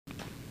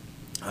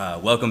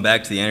Welcome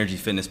back to the Energy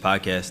Fitness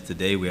Podcast.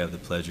 Today we have the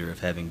pleasure of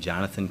having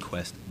Jonathan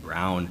Quest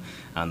Brown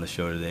on the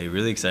show today.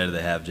 Really excited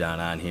to have John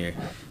on here.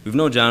 We've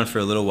known John for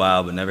a little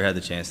while, but never had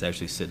the chance to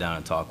actually sit down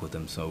and talk with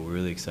him, so we're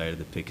really excited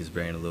to pick his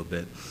brain a little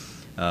bit.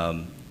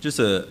 Just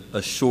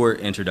a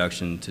short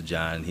introduction to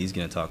John. He's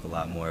going to talk a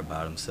lot more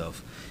about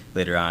himself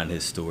later on in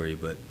his story,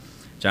 but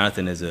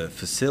Jonathan is a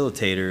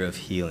facilitator of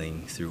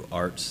healing through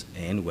arts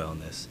and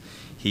wellness.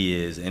 He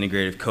is an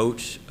integrative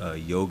coach, a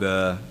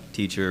yoga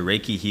teacher,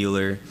 Reiki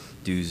healer.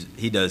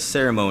 He does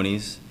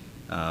ceremonies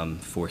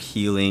for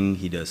healing.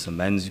 He does some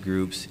men's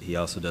groups. He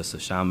also does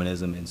some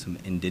shamanism and some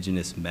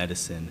indigenous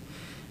medicine.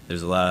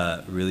 There's a lot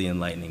of really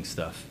enlightening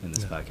stuff in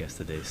this podcast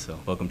today.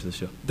 So welcome to the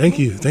show. Thank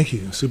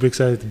you. Super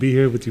excited to be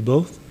here with you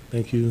both.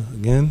 Thank you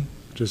again.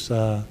 Just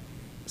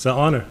it's an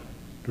honor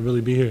to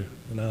really be here,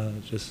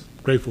 and just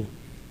grateful,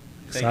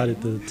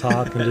 excited to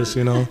talk, and just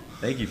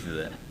Thank you for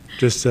that.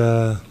 Just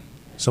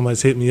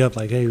somebody's hit me up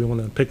like, hey, we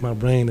want to pick my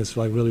brain. It's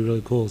like really,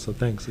 really cool. So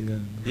thanks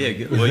again.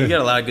 Yeah, well, you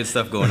got a lot of good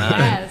stuff going on.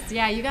 Yes,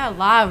 yeah, you got a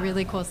lot of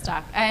really cool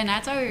stuff. And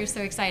that's why we were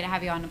so excited to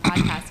have you on the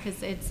podcast,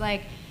 because it's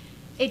like,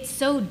 it's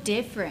so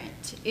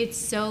different. It's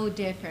so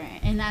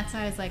different. And that's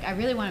why I was like, I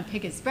really want to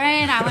pick his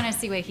brain. I want to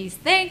see what he's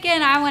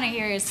thinking. I want to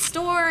hear his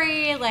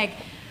story. Like,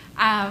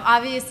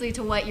 obviously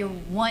to what you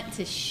want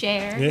to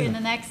share in the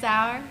next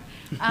hour.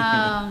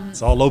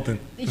 It's all open.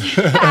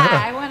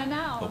 Yeah, I want to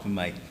know. Open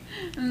mic.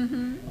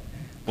 Mm-hmm.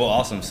 Well,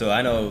 awesome. So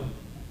I know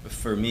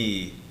for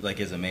me, like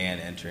as a man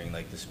entering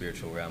like the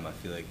spiritual realm, I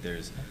feel like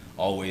there's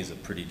always a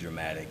pretty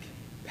dramatic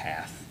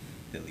path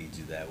that leads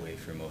you that way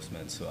for most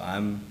men. So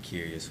I'm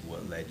curious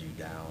what led you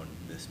down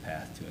this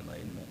path to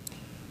enlightenment.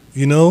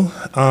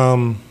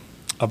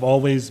 I've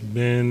always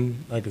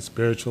been like a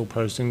spiritual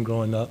person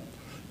growing up,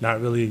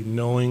 not really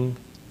knowing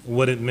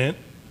what it meant,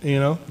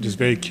 just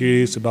very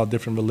curious about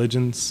different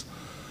religions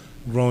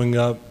growing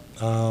up.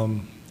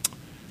 And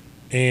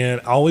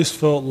I always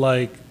felt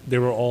like they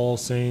were all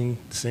saying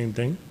the same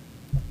thing,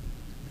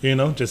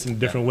 just in a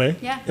different way.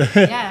 Yeah,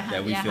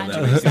 we feel 100%.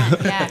 that way.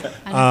 Yeah,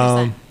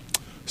 100%.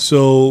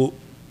 So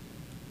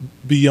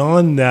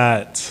beyond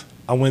that,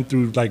 I went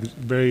through like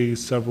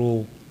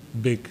several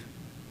big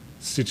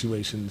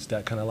situations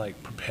that kind of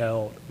like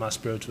propelled my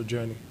spiritual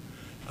journey.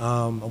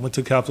 I went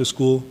to Catholic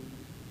school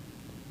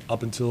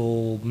up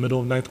until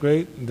middle of ninth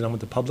grade, and then I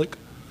went to public.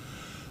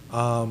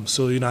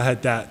 So I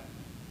had that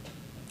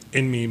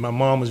in me. My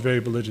mom was very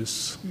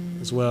religious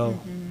as well.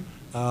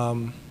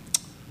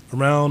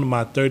 Around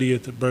my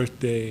 30th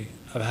birthday,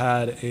 I've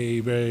had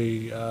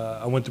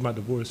I went through my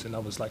divorce, and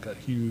that was like a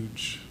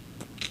huge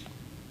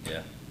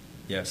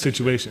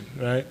situation,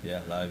 right?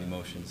 Yeah, a lot of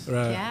emotions.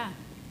 Right. Yeah.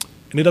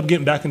 Ended up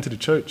getting back into the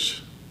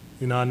church.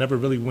 I never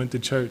really went to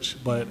church,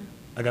 but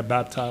I got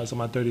baptized on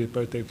my 30th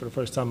birthday for the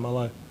first time in my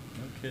life.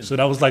 Okay. So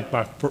that was like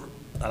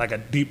like a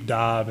deep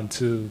dive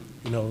into,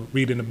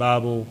 reading the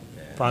Bible,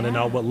 finding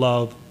out what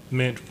love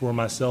meant for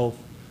myself,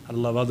 how to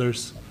love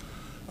others.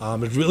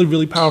 It's really,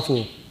 really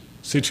powerful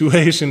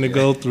situation to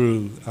go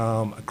through.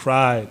 I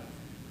cried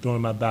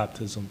during my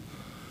baptism.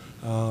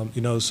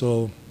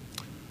 So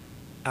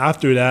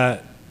after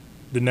that,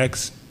 the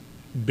next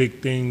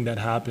big thing that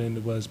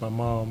happened was my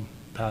mom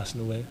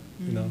passing away.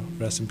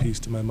 Rest in peace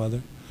to my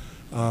mother.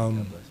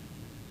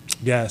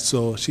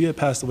 So she had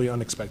passed away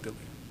unexpectedly.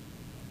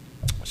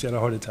 She had a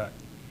heart attack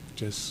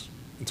just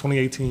in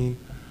 2018,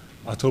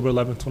 October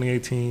 11th,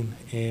 2018,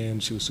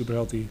 and she was super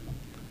healthy,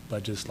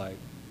 but just like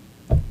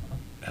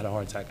had a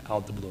heart attack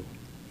out the blue,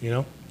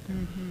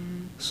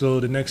 So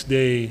the next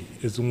day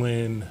is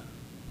when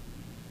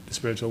the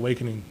spiritual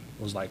awakening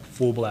was like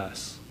full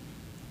blast.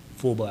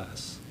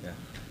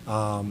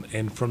 Yeah.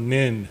 And from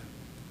then,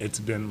 it's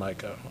been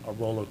like a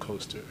roller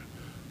coaster.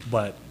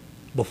 But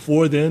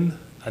before then,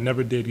 I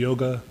never did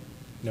yoga,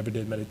 never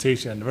did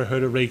meditation. I never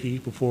heard of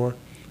Reiki before.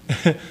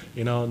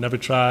 Never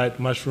tried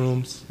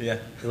mushrooms. Yeah.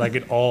 Like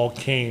it all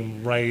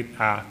came right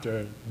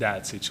after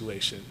that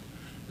situation.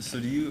 So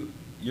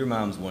your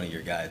mom's one of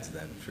your guides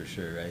then, for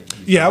sure, right?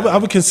 Yeah, I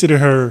would consider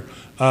her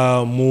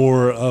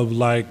more of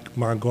like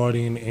my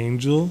guardian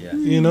angel,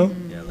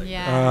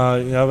 Yeah.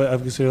 I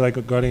would consider like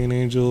a guardian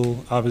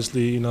angel,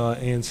 obviously, an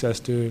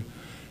ancestor.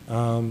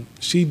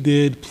 She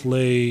did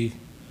play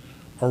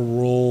a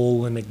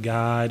role in the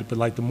guide, but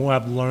like the more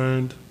I've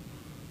learned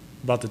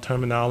about the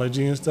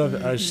terminology and stuff,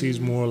 she's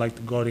more like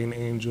the guardian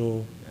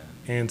angel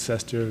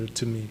ancestor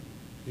to me,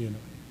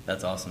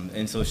 That's awesome.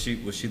 And so was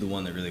she the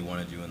one that really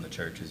wanted you in the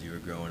church as you were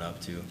growing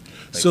up too?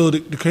 So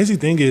the crazy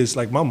thing is,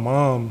 like my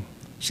mom,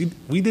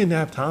 we didn't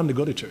have time to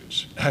go to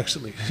church,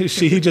 actually.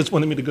 She just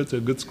wanted me to go to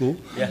a good school.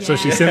 Yeah. So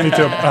she sent me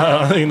to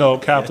a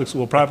Catholic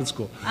school, private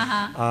school.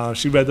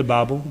 She read the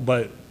Bible,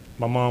 but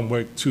my mom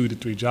worked 2 to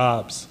 3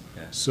 jobs.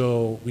 Yeah.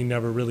 So we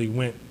never really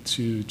went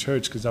to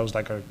church because that was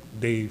like our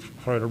day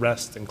for her to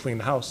rest and clean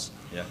the house.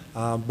 Yeah.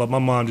 But my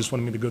mom just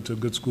wanted me to go to a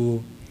good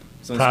school.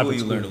 So in school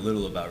you learned a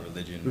little about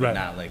religion, but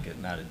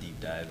not a deep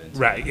dive into it.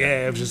 Right,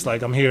 yeah. It was just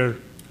like, I'm here,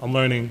 I'm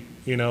learning,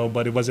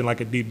 but it wasn't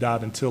like a deep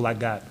dive until I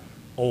got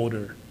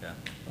older.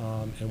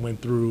 Yeah. And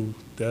went through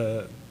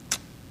the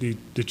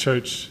the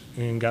church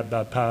and got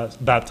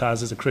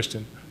baptized as a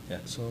Christian. Yeah.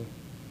 So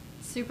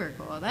Super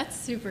cool. That's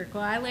super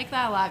cool. I like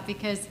that a lot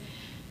because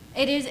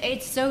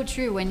it's so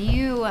true. When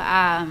you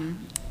I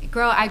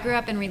grew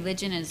up in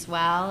religion as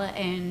well,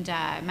 and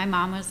my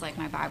mom was like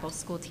my Bible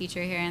school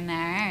teacher here and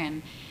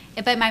there,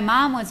 but my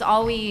mom was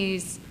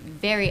always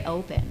very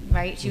open,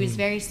 right? She was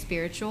very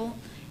spiritual,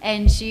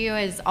 and she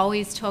was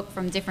always took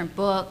from different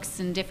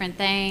books and different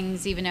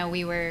things, even though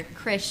we were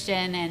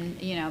Christian and,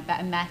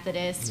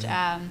 Methodist.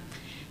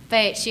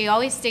 But she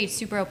always stayed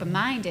super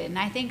open-minded, and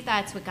I think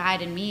that's what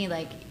guided me.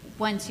 Like,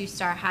 once you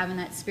start having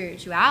that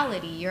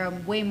spirituality, you're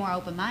way more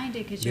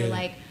open-minded because you're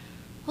like,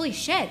 holy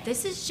shit,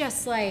 this is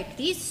just like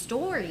these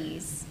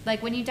stories.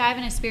 Like, when you dive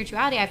into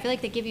spirituality, I feel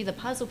like they give you the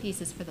puzzle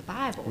pieces for the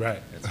Bible.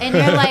 Right. And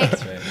you're like,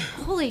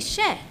 holy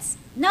shit.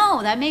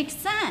 No, that makes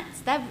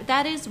sense.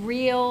 That is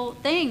real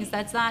things.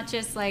 That's not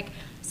just like,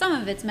 some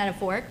of it's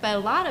metaphoric, but a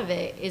lot of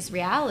it is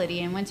reality.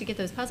 And once you get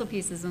those puzzle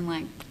pieces and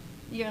like,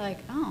 you're like,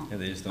 oh. Yeah,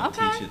 they just don't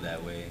teach it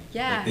that way.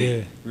 Yeah.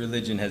 Like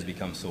religion has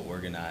become so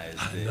organized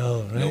that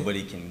know, right?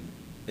 nobody can.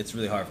 It's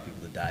really hard for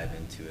people to dive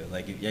into it.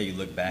 Like, you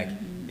look back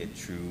at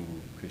true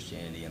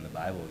Christianity and the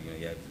Bible.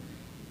 You have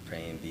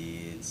praying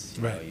beads.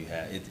 You know, you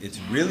have it's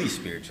really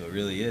spiritual. It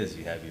really is.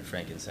 You have your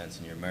frankincense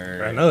and your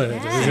myrrh. I know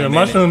it.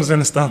 Mushrooms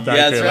and stuff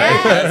back there.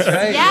 That's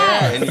right.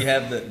 Yes. And you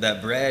have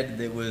that bread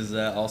that was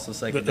also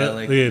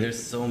psychedelic.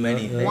 There's so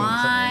many things.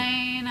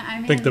 Wine.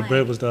 I think the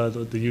bread was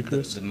the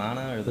Eucharist. The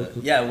manna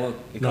or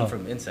it comes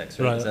from insects,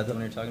 right? Is that the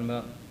one you're talking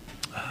about?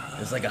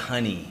 It's like a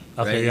honey,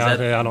 right?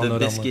 I don't know the that one.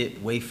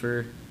 biscuit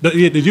wafer.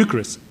 The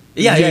Eucharist.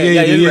 Yeah,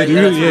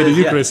 the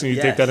Eucharist, and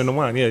you take that in the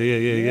wine.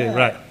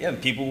 Right. Yeah,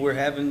 and people were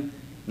having.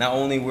 Not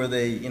only were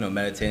they,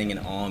 meditating and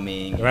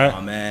alming,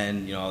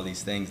 amen, all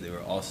these things, they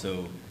were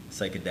also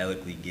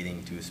psychedelically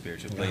getting to a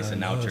spiritual place, and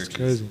now church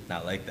is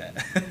not like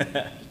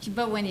that.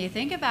 But when you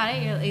think about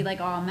it, you're like,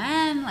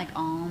 amen, like,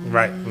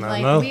 right.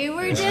 Like, we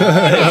were doing it.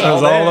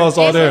 It was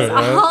all there.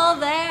 All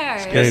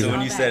there. Yeah, so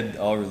when you said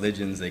all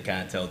religions, they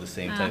kind of tell the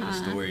same type of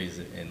stories,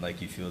 and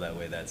like you feel that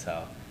way, that's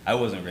how. I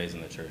wasn't raised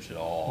in the church at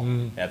all,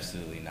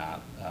 absolutely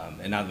not.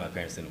 And not that my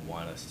parents didn't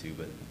want us to,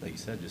 but like you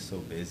said, just so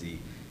busy.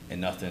 And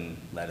nothing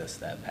led us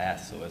that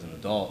path. So as an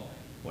adult,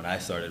 when I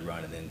started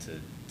running into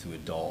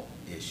adult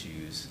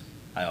issues,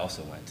 I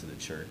also went to the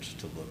church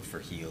to look for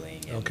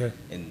healing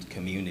and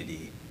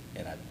community,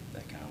 and I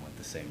kind of went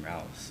the same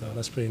route. So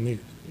that's pretty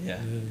neat. Yeah,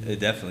 it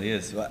definitely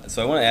is.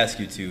 So I want to ask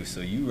you too. So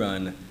you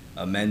run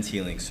a men's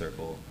healing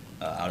circle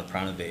out of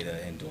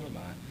Pranaveda in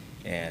Dorma,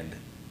 and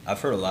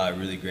I've heard a lot of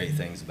really great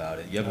things about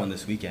it. You have one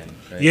this weekend,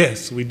 right?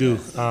 Yes, we do.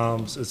 It's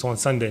on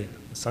Sunday.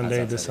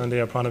 This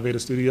Sunday at Pranaveda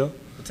Studio.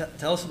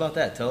 Tell us about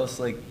that. Tell us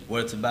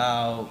what it's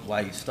about,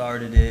 why you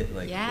started it.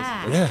 Let's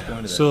go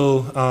into that.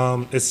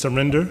 So it's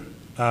surrender.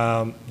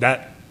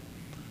 That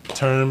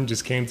term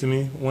just came to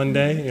me one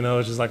day. It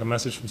was just like a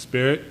message from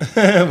Spirit.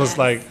 It was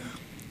like,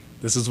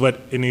 this is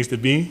what it needs to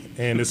be,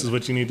 and this is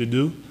what you need to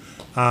do.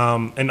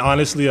 And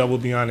honestly, I will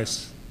be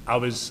honest. I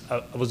was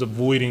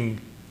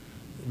avoiding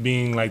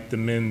being like the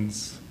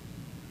men's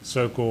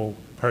circle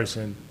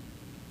person.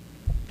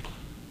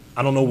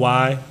 I don't know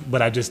why,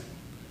 but I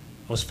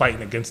was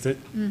fighting against it,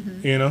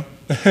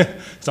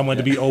 So I wanted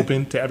to be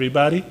open to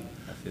everybody.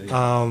 I feel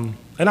you.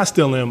 And I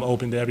still am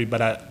open to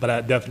everybody, but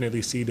I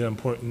definitely see the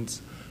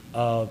importance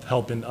of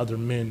helping other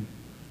men,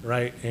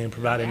 right? And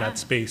providing that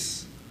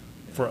space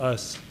for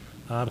us.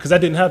 Because I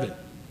didn't have it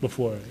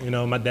before.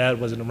 My dad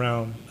wasn't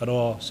around at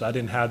all, so I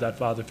didn't have that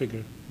father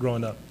figure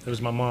growing up. It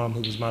was my mom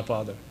who was my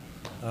father,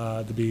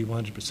 to be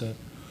 100%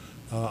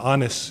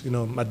 honest.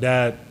 My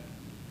dad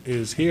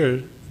is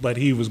here, but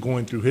he was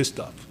going through his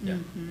stuff,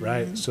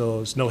 right?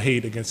 So it's no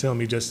hate against him.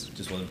 He just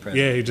wasn't present.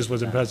 Yeah, he just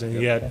wasn't present.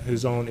 He had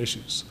his own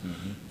issues.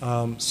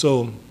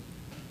 So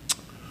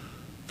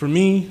for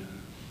me,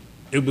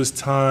 it was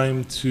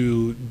time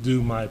to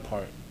do my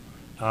part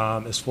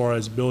as far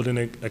as building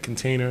a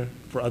container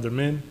for other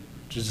men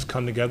to just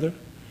come together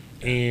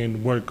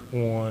and work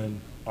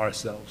on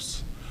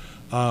ourselves.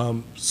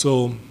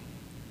 So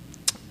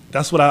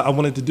that's what I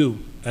wanted to do.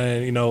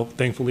 And,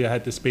 thankfully I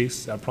had the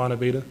space at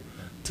Pranaveda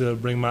to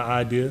bring my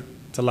idea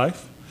to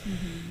life.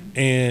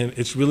 And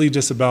it's really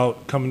just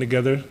about coming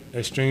together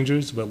as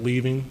strangers, but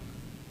leaving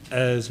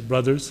as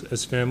brothers,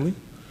 as family.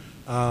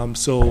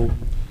 So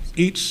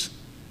each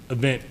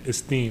event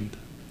is themed.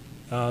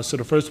 So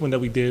the first one that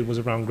we did was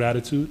around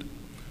gratitude.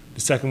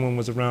 The second one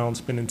was around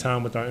spending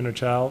time with our inner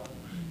child.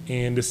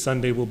 And this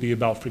Sunday will be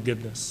about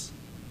forgiveness.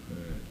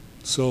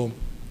 So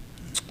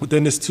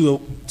within this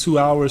 2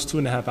 hours,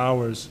 2.5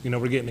 hours,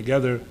 we're getting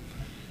together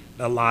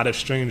a lot of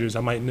strangers.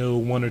 I might know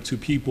 1 or 2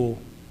 people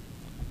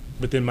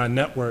within my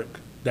network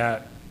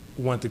that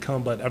want to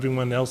come, but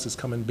everyone else is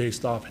coming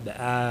based off the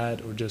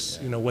ad or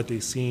just what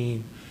they've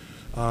seen,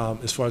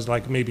 as far as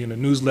like maybe in a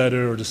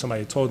newsletter or just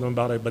somebody told them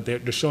about it, but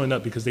they're showing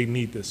up because they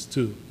need this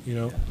too,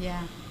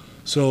 Yeah.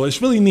 So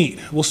it's really neat.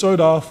 We'll start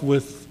off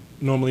with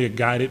normally a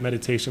guided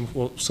meditation,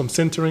 well, some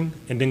centering,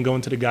 and then go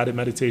into the guided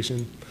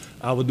meditation.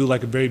 I will do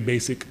like a very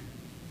basic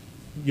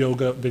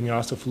yoga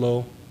vinyasa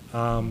flow.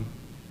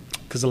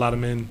 because a lot of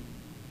men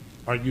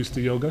aren't used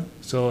to yoga,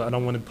 so I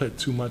don't want to put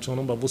too much on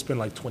them, but we'll spend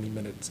like 20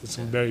 minutes. It's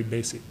some very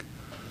basic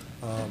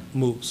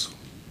moves.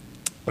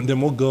 And then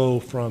we'll go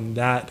from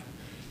that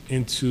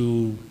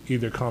into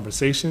either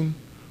conversation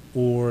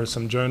or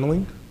some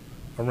journaling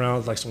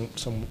around like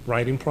some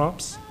writing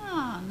prompts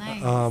Oh,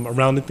 nice.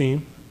 around the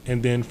theme.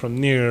 And then from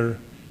there,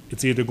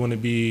 it's either going to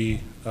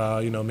be,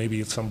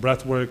 maybe some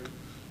breath work,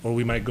 or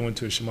we might go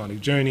into a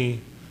shamanic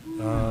journey,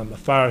 a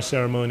fire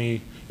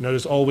ceremony.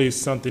 There's always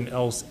something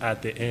else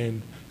at the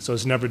end, so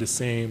it's never the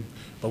same.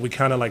 But we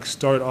kind of like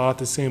start off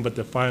the same, but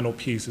the final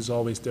piece is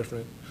always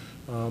different.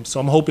 So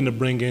I'm hoping to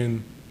bring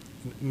in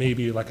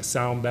maybe like a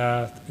sound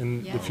bath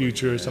in the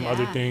future, some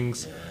other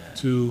things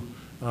too.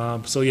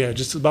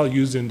 Just about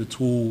using the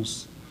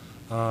tools,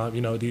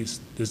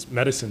 this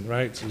medicine,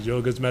 right? So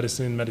yoga's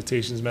medicine,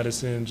 meditation's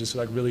medicine, just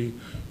like really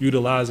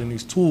utilizing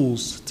these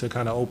tools to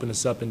kind of open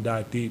us up and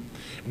dive deep.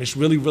 And it's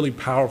really, really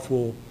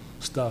powerful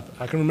stuff.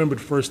 I can remember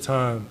the first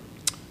time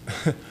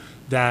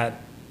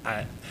that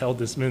I held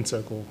this men's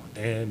circle,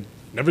 and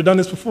never done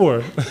this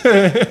before.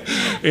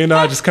 And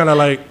I just kind of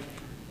like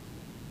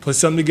put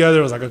something together.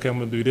 I was like, okay, I'm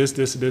gonna do this,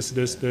 and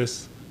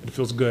it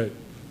feels good.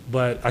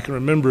 But I can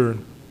remember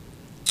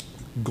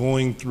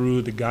going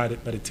through the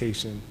guided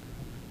meditation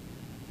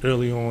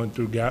early on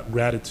through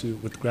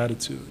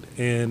gratitude.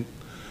 And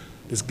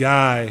this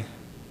guy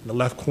in the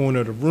left corner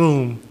of the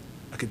room,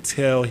 I could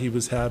tell he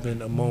was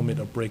having a moment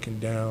of breaking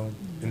down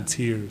in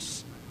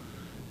tears.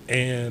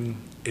 And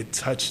it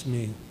touched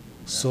me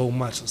so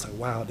much. I was like,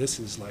 wow, this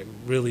is like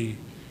really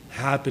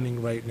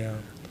happening right now.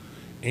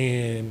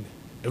 And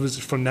it was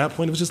from that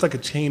point, it was just like a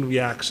chain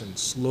reaction,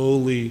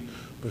 slowly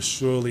but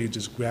surely,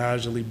 just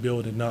gradually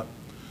building up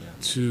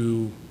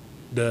to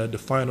the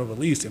final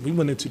release. And we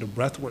went into the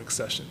breathwork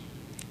session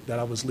that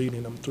I was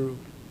leading them through.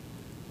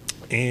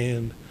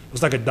 And it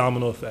was like a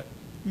domino effect.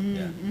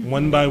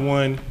 One by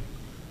one,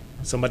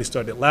 somebody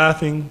started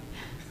laughing,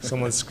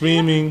 someone's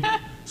screaming,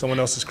 someone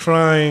else is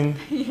crying,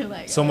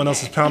 Like, someone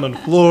else is pounding the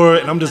floor,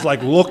 and I'm just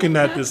like looking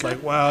at this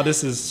like, wow,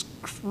 this is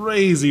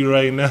crazy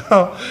right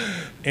now.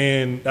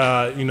 And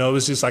it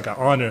was just like an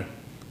honor,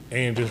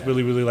 and just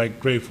really, really like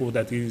grateful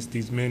that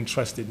these men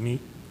trusted me.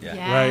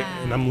 Right?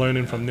 And I'm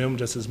learning from them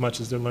just as much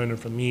as they're learning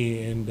from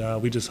me.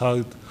 And we just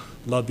hugged,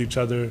 loved each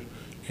other,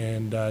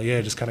 and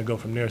just kind of go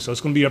from there. So it's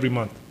going to be every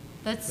month.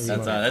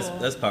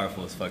 That's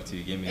powerful as fuck too.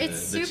 You give me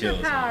it's the super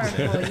chills.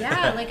 powerful.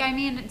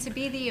 To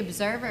be the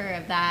observer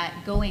of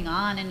that going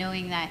on and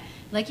knowing that,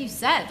 like you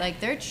said, like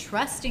they're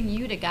trusting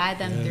you to guide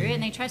them through it,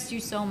 and they trust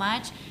you so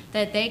much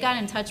that they got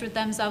in touch with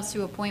themselves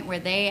to a point where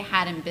they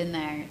hadn't been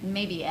there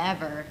maybe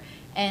ever.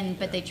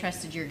 But they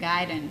trusted your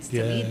guidance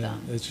to lead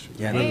them. It's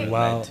really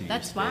wild.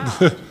 That's wild.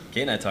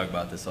 Kate and I talk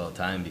about this all the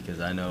time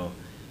because I know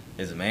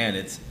as a man,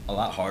 it's a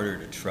lot harder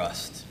to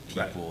trust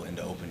people and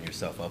to open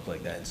yourself up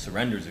like that. And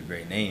surrender is a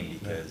great name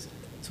because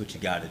it's what you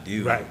got to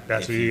do. Right,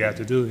 that's what you have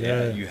to do.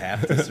 You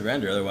have to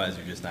surrender, otherwise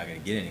you're just not going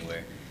to get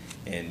anywhere.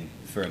 And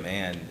for a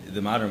man,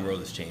 the modern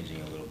world is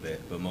changing a little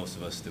bit, but most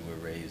of us that were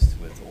raised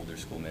with older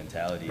school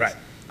mentalities. Right,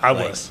 I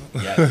was.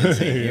 Yeah,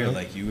 same here.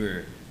 Like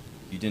you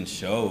didn't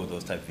show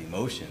those type of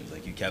emotions.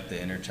 Like you kept the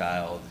inner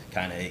child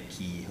kind of at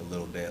key a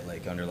little bit,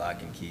 like under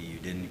lock and key. You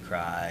didn't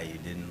cry. You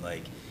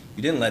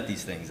didn't let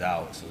these things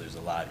out. So there's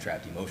a lot of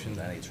trapped emotions.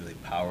 I think it's really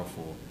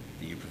powerful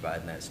that you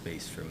provide that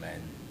space for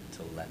men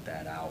to let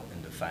that out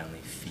and to finally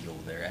feel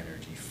their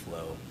energy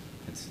flow.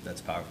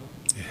 That's powerful.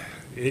 Yeah,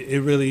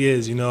 it really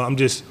is. I'm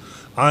just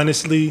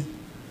honestly,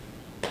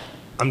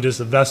 I'm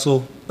just a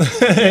vessel.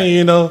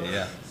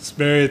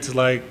 Spirit's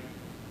like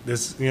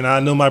this. I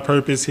know my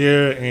purpose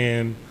here,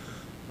 and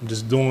I'm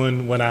just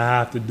doing what I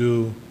have to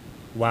do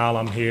while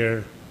I'm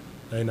here,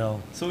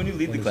 So when you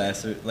lead the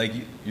class, like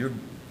you're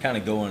kind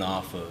of going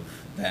off of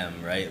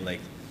them, right?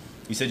 Like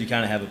you said you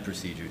kind of have a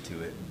procedure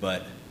to it,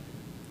 but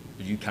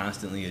are you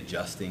constantly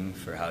adjusting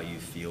for how you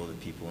feel the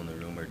people in the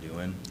room are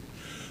doing?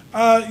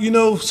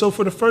 So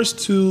for the first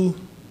two,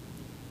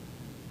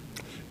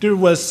 there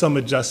was some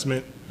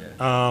adjustment,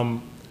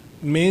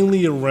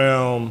 mainly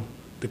around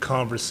the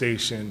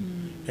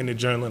conversation and the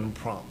journaling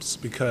prompts,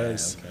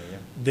 because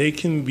they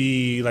can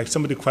be like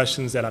some of the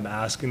questions that I'm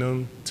asking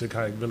them to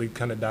really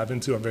dive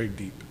into are very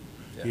deep,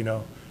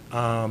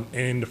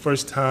 and the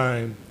first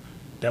time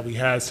that we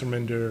had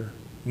surrender,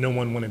 no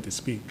one wanted to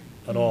speak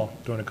at all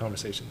during the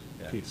conversation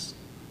piece.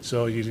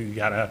 So you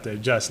gotta have to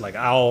adjust. Like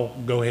I'll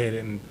go ahead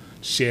and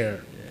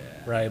share,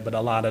 right? But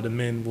a lot of the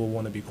men will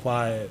want to be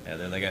quiet. Yeah,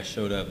 they're like, I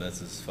showed up.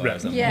 That's as far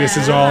as I'm. This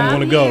is all I'm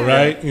going to go,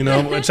 right?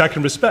 Which I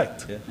can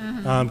respect,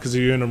 because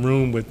you're in a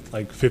room with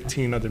like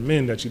 15 other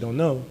men that you don't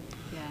know.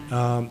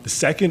 The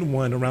second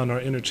one around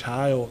our inner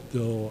child,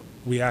 though,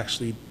 we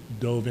actually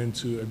dove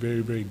into a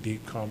very, very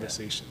deep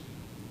conversation.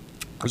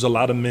 There's a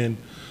lot of men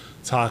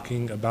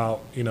talking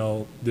about,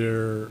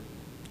 their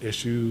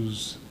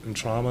issues and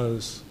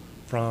traumas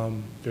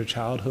from their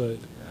childhood.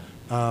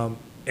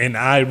 And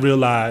I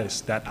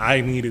realized that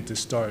I needed to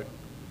start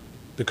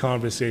the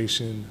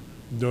conversation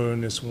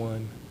during this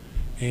one.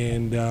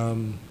 And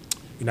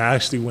I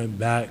actually went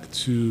back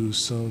to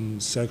some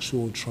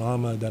sexual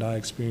trauma that I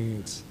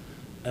experienced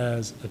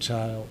as a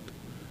child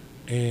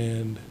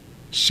and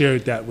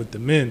shared that with the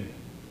men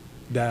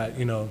that,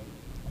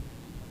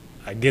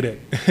 I get it.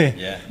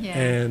 Yeah. Yeah.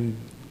 And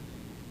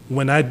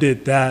when I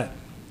did that,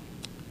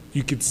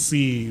 you could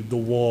see the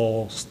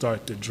wall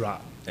start to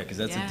drop. Yeah, because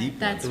that's Yeah, a deep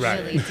that's one. Right.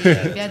 really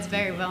deep. That's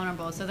very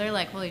vulnerable. So they're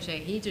like, holy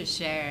shit, he just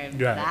shared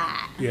Right.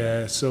 that.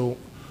 Yeah, so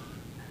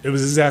it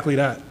was exactly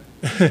that.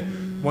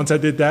 Once I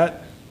did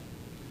that,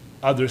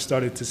 others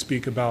started to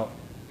speak about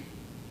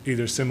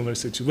either similar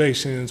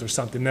situations or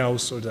something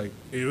else, or like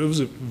it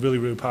was really,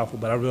 really powerful.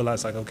 But I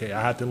realized, like, okay,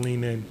 I had to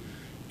lean in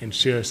and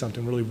share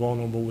something really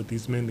vulnerable with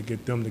these men to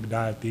get them to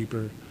dive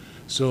deeper.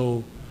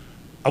 So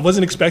I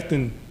wasn't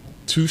expecting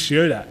to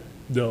share that,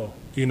 though,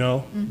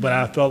 but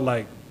I felt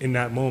like in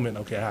that moment,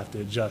 okay, I have to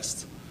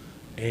adjust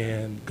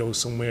and go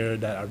somewhere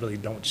that I really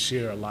don't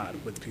share a lot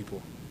with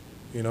people,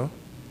 Yeah,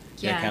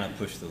 Yeah. kind of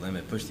push the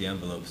limit, push the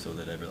envelope so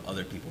that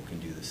other people can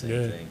do the same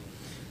Yeah. thing.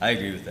 I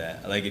agree with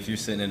that. Like, if you're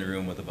sitting in a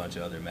room with a bunch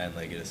of other men,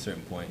 like, at a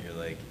certain point, you're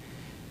like,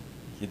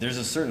 there's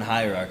a certain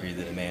hierarchy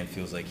that a man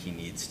feels like he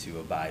needs to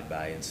abide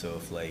by. And so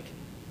if, like,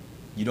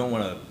 you don't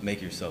want to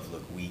make yourself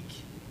look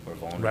weak or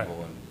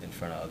vulnerable in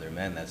front of other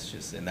men, that's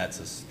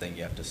a thing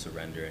you have to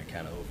surrender and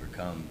kind of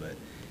overcome. But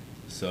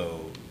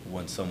so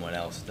when someone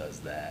else does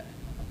that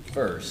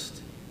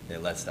first,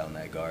 it lets down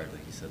that guard.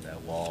 Like you said,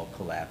 that wall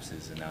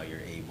collapses, and now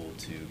you're able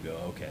to go,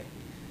 okay,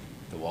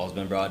 the wall's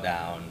been brought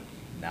down.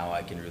 Now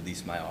I can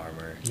release my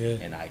armor,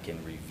 and I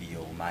can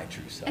reveal my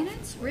true self. And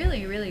it's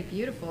really, really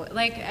beautiful.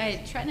 Like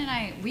Trent and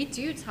I, we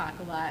do talk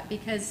a lot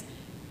because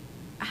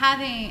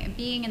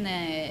being in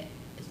a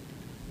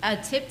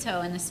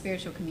tiptoe in the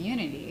spiritual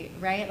community,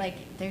 right? Like,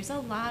 there's a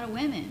lot of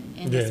women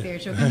in the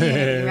spiritual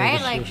community,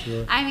 right? Like,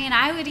 sure. I mean,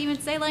 I would even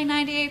say like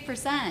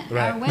 98%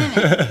 are women.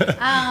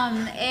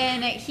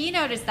 And he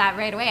noticed that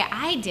right away.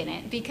 I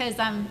didn't, because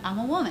I'm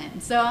a woman.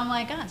 So I'm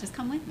like, oh, just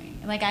come with me.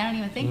 Like, I don't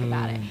even think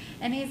about it.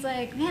 And he's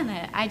like,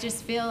 man, I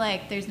just feel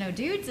like there's no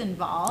dudes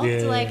involved.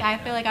 Yeah. Like, I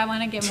feel like I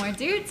want to get more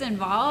dudes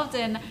involved.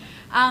 And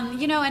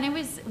and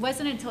it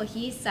wasn't until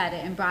he said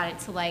it and brought it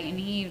to light, and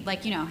he,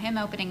 like, him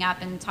opening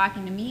up and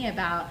talking to me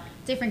about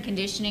different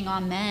conditioning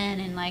on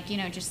men, and, like,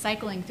 just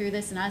cycling through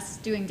this and us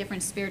doing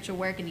different spiritual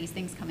work and these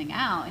things coming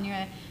out. And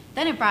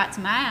then it brought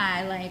to my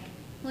eye, like,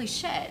 holy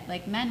shit,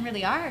 like, men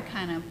really are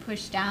kind of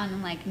pushed down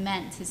and, like,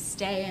 meant to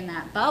stay in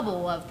that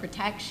bubble of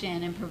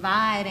protection and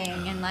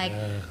providing and, like,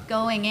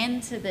 going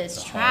into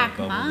this track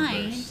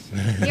mind.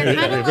 You're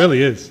kind of It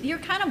really is. You're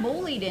kind of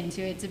bullied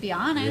into it, to be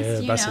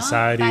honest. By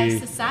society. By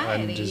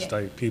society. And just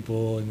like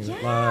people in your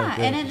Yeah, life.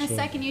 and then the sure.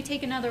 second you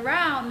take another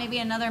route, maybe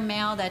another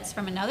male that's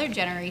from another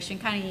generation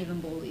kind of even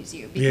bullies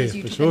you because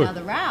you for took sure.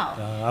 another route.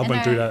 I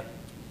went through that.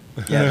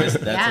 Yeah,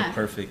 that's Yeah. a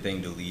perfect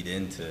thing to lead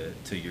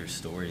into your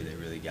story that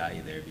really got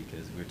you there,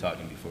 because we were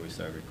talking before we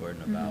started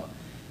recording about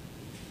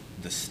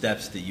the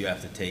steps that you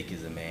have to take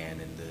as a man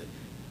and the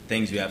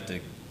things you have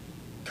to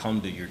come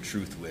to your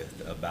truth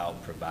with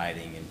about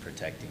providing and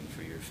protecting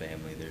for your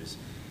family. There's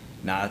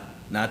not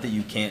that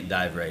you can't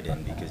dive right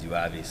in, because you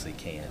obviously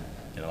can,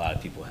 and a lot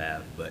of people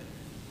have, but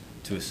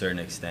to a certain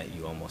extent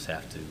you almost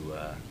have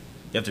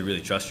to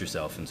really trust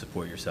yourself and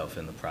support yourself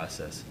in the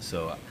process.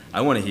 So I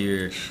want to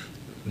hear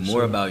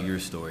more about your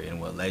story and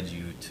what led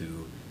you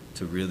to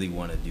really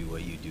want to do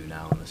what you do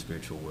now in the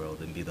spiritual world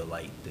and be the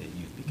light that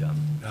you've become.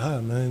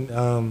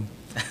 Man.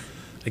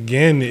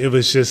 Again, it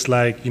was just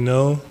like,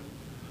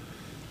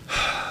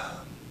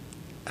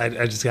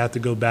 I just have to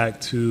go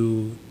back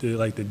to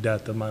the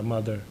death of my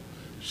mother.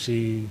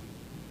 I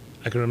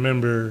can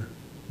remember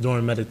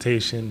during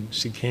meditation,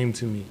 she came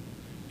to me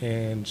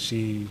and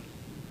she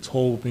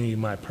told me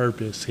my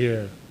purpose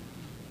here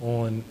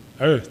on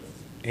earth.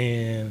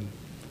 And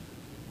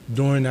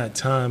during that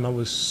time, I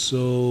was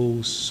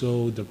so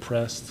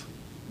depressed.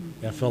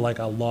 I felt like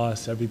I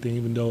lost everything,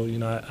 even though,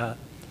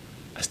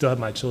 I still have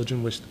my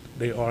children, which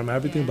they are my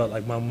everything, but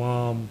like my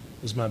mom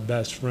was my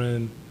best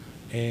friend,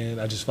 and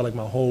I just felt like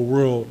my whole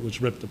world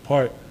was ripped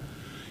apart.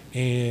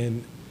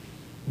 And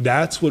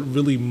that's what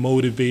really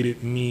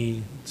motivated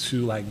me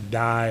to, like,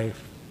 dive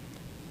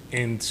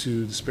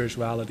into the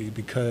spirituality,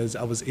 because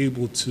I was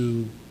able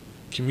to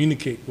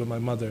communicate with my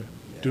mother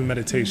through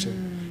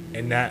meditation,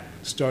 and that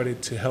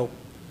started to help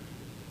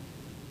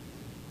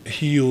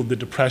heal the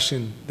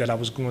depression that I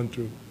was going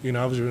through.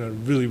 I was in a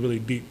really, really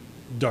deep,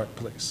 dark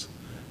place.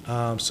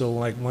 So,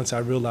 like, once I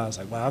realized,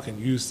 like, wow, I can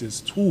use this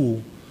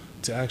tool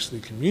to actually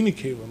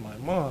communicate with my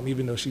mom,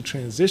 even though she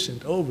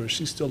transitioned over,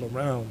 she's still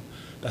around.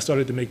 That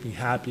started to make me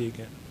happy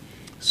again.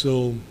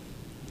 So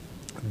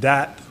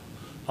that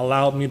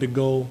allowed me to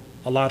go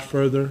a lot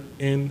further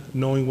in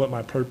knowing what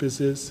my purpose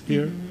is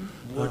here.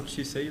 What did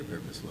she say your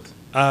purpose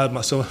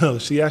was? So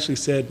she actually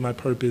said my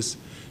purpose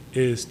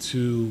is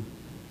to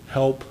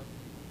help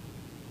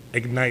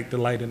ignite the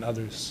light in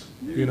others,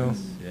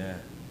 Yeah.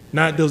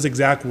 Not those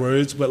exact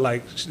words, but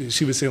like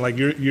she was saying, like,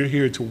 you're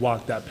here to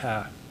walk that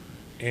path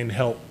and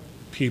help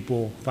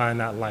people find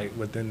that light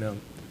within them,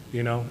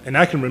 And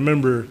I can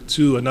remember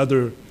too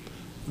another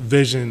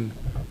vision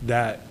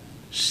that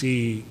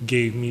she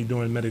gave me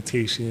during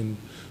meditation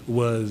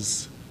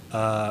was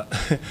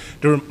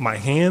my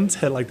hands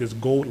had like this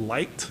gold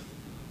light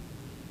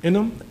in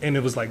them, and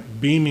it was like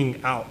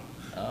beaming out.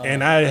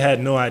 And I had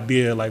no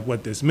idea like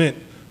what this meant.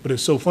 But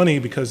it's so funny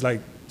because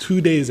like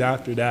 2 days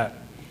after that,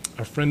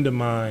 a friend of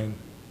mine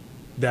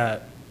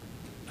that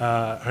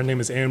her name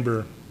is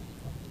Amber,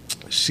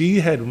 she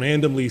had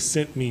randomly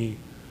sent me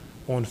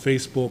on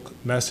Facebook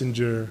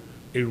Messenger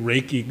a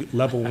Reiki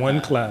level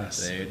 1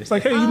 class. It's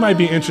like, hey, you might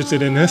be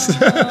interested in this.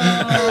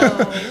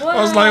 I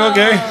was like,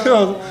 okay,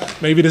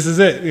 maybe this is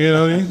it. You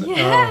know what I mean?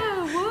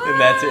 Yeah. And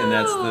that's it. And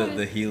that's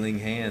the healing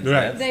hands.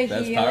 Right.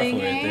 That's powerful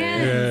right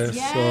there. Yes,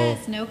 Yeah,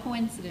 no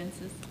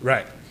coincidences.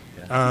 Right.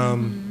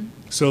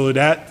 So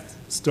that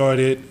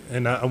started,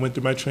 and I went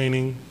through my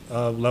training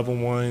of level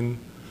 1,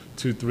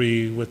 2,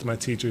 3 with my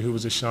teacher who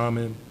was a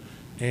shaman.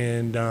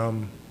 And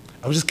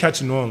I was just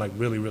catching on like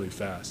really, really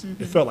fast.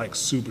 It felt like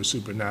super,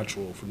 super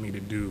natural for me to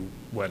do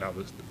what I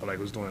was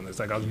doing. It's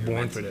like I was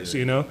born for this,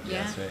 you know?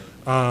 Yeah. That's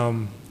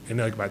right. And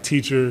like my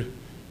teacher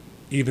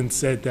even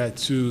said that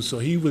too. So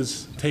he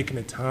was taking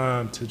the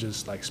time to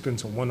just like spend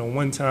some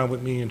one-on-one time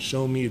with me and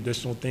show me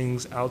additional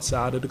things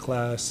outside of the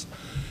class.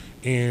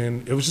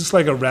 And it was just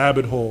like a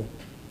rabbit hole.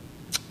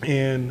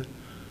 And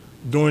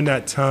during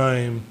that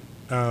time,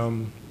 I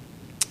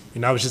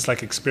was just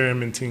like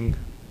experimenting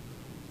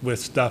with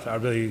stuff I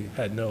really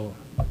had no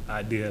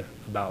idea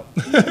about,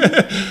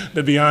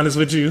 to be honest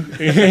with you.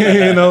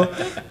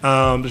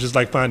 Just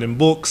like finding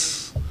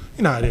books.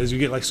 You know how it is. You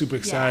get like super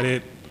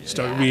excited,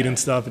 start reading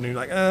stuff, and then you're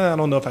like, I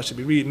don't know if I should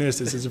be reading this.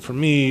 This isn't for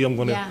me. I'm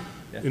gonna,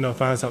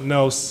 find something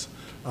else.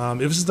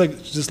 It was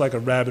just like a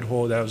rabbit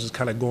hole that I was just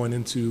kind of going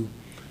into,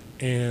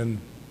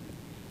 and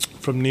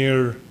from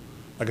there,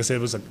 like I said,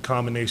 it was a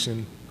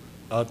combination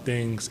of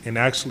things, and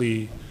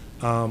actually.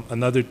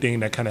 Another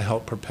thing that kind of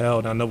helped propel,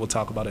 and I know we'll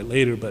talk about it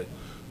later, but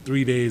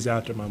 3 days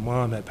after my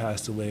mom had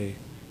passed away,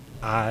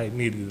 I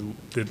needed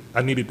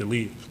to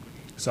leave.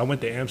 So I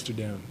went to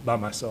Amsterdam by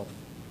myself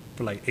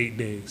for like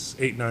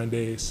 8, 9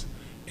 days,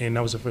 and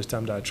that was the first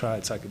time that I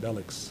tried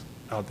psychedelics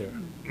out there.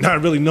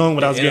 Not really knowing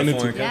what I was getting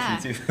into.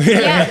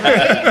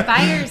 Right?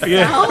 By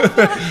yourself.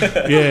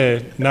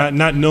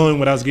 Not knowing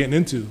what I was getting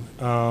into.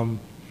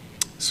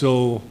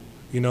 So,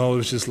 it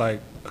was just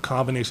like a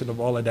combination of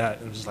all of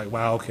that. It was just like,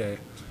 wow, okay.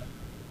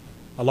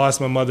 I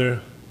lost my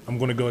mother. I'm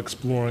going to go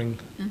exploring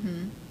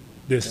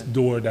this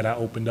door that I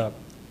opened up.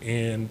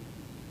 And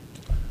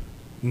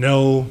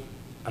no,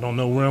 I don't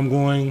know where I'm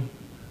going.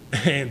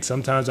 And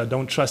sometimes I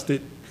don't trust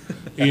it,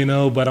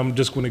 but I'm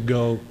just going to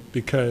go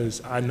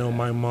because I know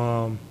my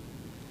mom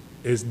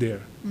is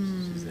there.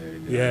 She's there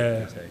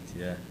to protect.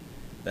 Yeah.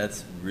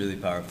 That's really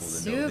powerful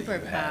to know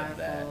that you have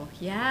that.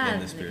 Yeah, in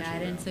the the spiritual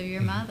guidance realm. of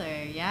your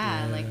mother.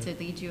 Yeah, like to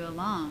lead you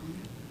along.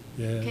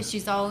 Yeah. Because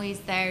she's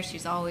always there.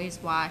 She's always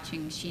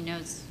watching. She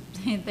knows.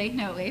 They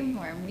know way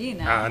more than we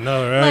know. I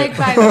know, right? Like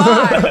by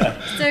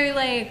far. So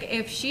like,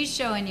 if she's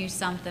showing you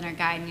something or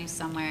guiding you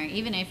somewhere,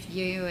 even if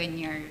you and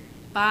your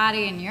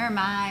body and your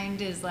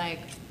mind is like,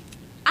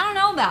 I don't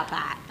know about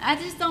that. I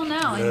just don't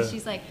know. And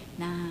she's like,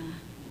 nah,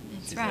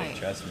 it's right. Like,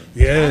 trust me.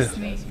 Yeah. Trust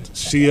me.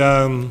 She,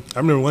 I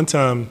remember one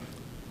time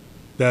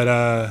that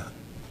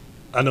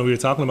I know we were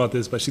talking about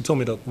this, but she told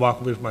me to walk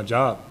away from my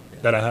job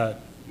that I had.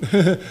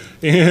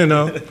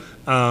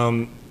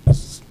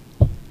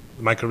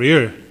 My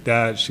career,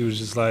 that she was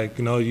just like,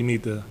 you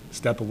need to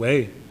step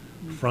away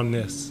from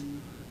this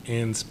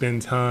and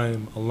spend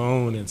time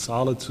alone in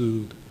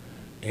solitude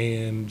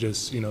and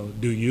just,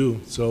 do you.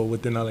 So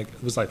within it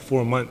was like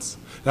 4 months,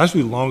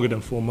 actually longer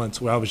than 4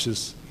 months, where I was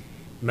just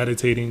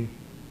meditating,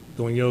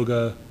 doing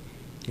yoga,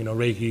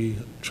 Reiki,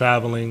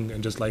 traveling,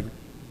 and just like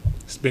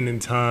spending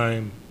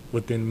time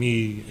within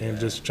me and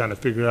just trying to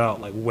figure out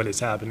like what is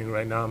happening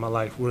right now in my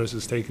life, where is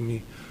this taking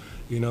me,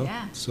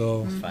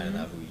 So finding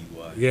out who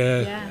you are.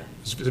 Yeah.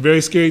 It's a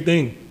very scary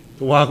thing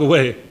to walk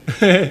away.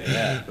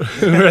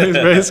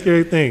 very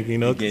scary thing,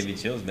 It gave me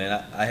chills,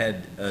 man. I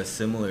had a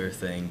similar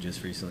thing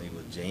just recently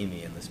with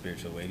Jamie in the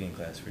spiritual awakening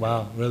class.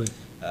 Wow, really?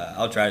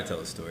 I'll try to tell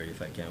a story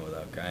if I can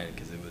without crying,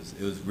 because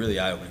it was really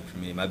eye-opening for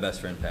me. My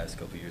best friend passed a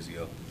couple years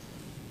ago,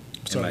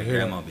 and my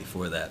grandma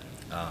before that,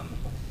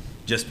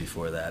 just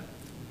before that.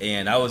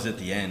 And I was at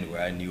the end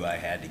where I knew I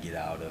had to get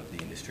out of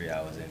the industry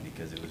I was in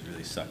because it was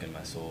really sucking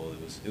my soul.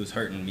 It was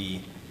hurting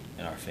me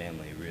and our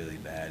family really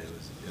bad. It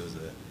was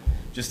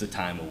just a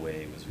time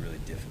away. It was really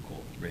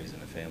difficult raising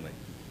a family,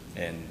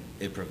 and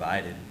it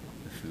provided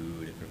the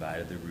food, it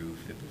provided the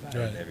roof, it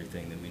provided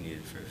everything that we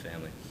needed for a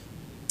family.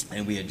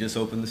 And we had just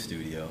opened the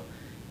studio,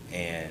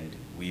 and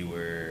we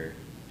were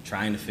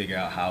trying to figure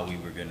out how we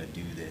were going to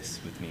do this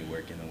with me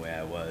working the way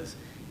I was,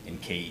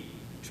 and Kate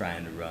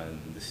trying to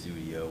run the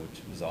studio, which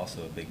was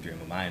also a big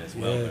dream of mine as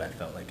well, but I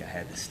felt like I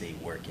had to stay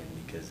working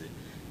because it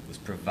was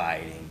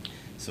providing.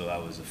 So I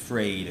was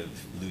afraid of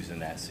losing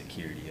that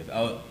security.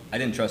 I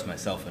didn't trust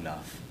myself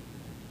enough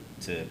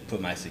to put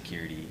my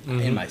security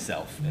in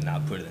myself and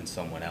not put it in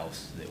someone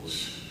else that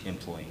was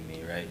employing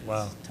me, right?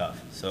 Wow. It's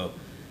tough. So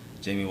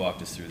Jamie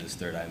walked us through this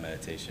third eye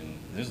meditation.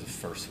 This was the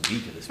first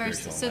week of the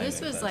spiritual So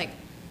this enlightenment was class. like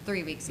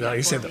 3 weeks ago. No,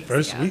 you 4 said the weeks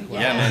first ago. week? Wow.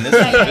 Yeah, man,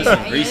 this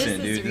is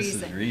recent, dude. This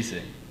is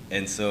recent.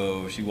 And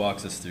so she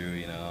walks us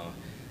through,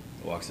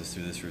 walks us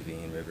through this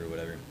ravine, river,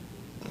 whatever,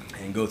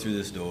 and go through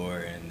this door,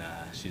 and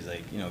she's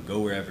like, go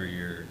wherever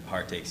your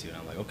heart takes you. And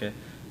I'm like, okay.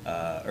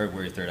 Or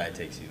where your third eye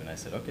takes you. And I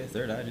said, okay,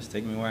 third eye, just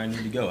take me where I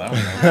need to go. I don't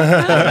know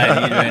what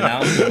I need right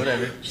now, so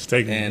whatever. Just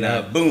take me.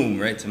 And boom,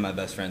 right to my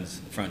best friend's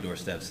front door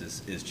steps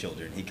is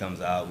children. He comes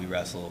out, we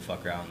wrestle,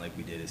 fuck around like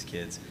we did as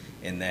kids.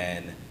 And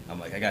then I'm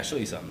like, I gotta show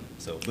you something.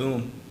 So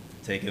boom,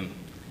 take him.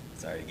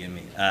 Sorry to give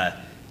me.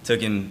 Took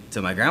him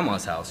to my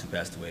grandma's house who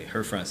passed away,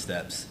 her front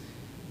steps.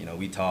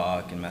 We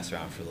talk and mess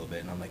around for a little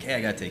bit. And I'm like, hey,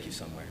 I gotta take you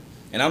somewhere.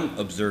 And I'm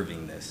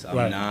observing this.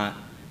 I'm not,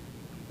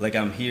 like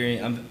I'm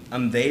hearing,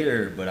 I'm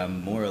there, but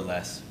I'm more or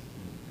less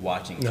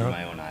watching through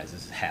my own eyes.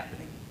 This is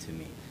happening to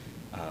me.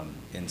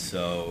 And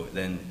so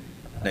then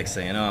next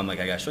thing you know, I'm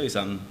like, I gotta show you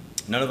something.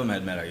 None of them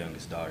had met our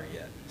youngest daughter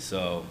yet.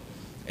 So,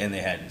 and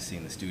they hadn't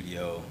seen the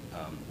studio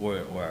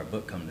or our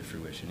book come to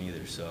fruition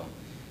either. So,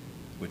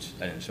 which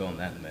I didn't show them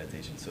that in the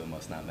meditation, so it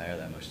must not matter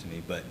that much to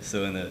me. But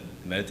so in the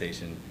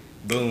meditation,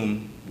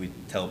 boom, we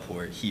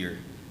teleport here,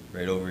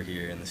 right over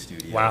here in the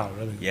studio. Wow,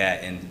 really? Yeah,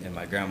 and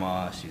my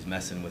grandma, she's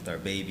messing with our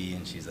baby,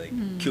 and she's like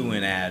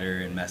cooing at her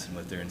and messing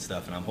with her and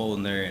stuff, and I'm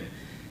holding her, and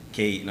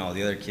Kate and all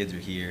the other kids are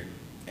here,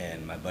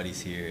 and my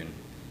buddy's here, and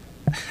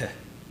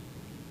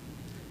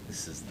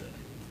this is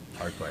the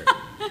hard part.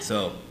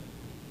 So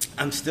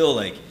I'm still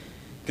like,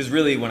 because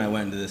really when I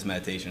went into this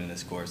meditation and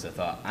this course, I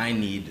thought, I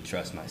need to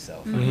trust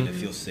myself. I need to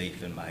feel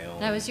safe in my own.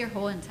 That was your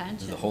whole intention.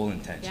 This was the whole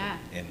intention. Yeah.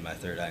 And my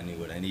third eye knew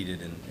what I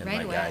needed, and Right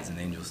my away. guides and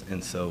angels.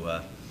 And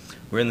so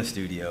we're in the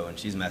studio, and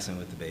she's messing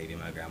with the baby,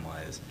 my grandma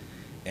is.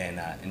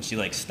 And she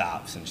like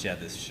stops, and she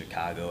had this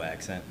Chicago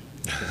accent,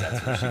 because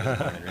that's where she was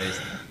born and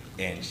raised.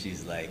 And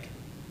she's like,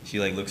 she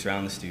like looks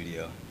around the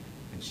studio,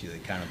 and she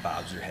like kind of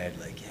bobs her head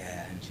like,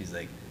 yeah. And she's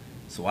like,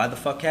 so why the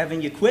fuck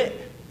haven't you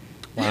quit?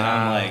 Wow. And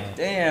I'm like,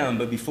 damn.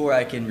 But before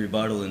I can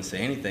rebuttal and say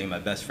anything, my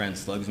best friend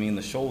slugs me in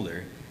the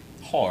shoulder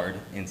hard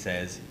and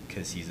says,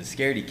 because he's a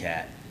scaredy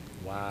cat.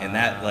 Wow. And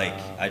that, like,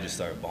 I just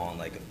started bawling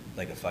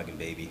like a fucking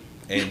baby.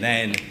 And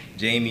then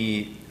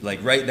Jamie,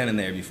 like right then and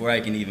there, before I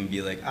can even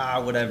be like,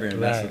 whatever, and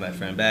mess with my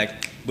friend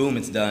back, boom,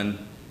 it's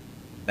done.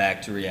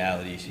 Back to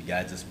reality. She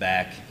guides us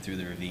back through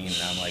the ravine,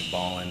 and I'm like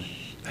bawling.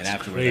 And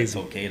afterwards, I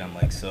told Kate, I'm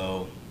like,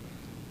 so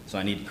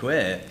I need to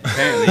quit,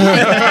 apparently.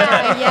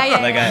 Yeah.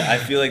 Like, I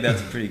feel like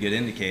that's a pretty good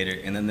indicator.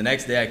 And then the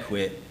next day I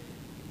quit.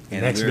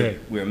 And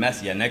we were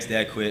messy. Yeah, next day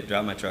I quit,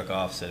 dropped my truck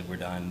off, said we're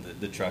done.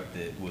 The truck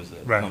that was a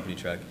company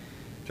truck,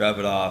 drop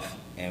it off.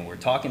 And we're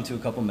talking to a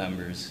couple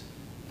members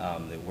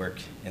that work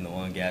in the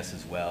oil and gas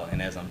as well.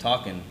 And as I'm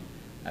talking,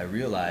 I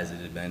realized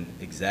it had been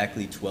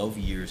exactly 12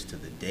 years to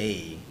the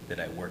day that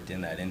I worked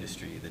in that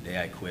industry. The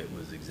day I quit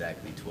was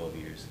exactly 12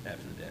 years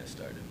after the day I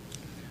started.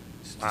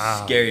 It's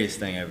the scariest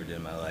thing I ever did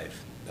in my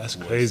life. That's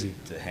crazy.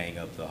 To hang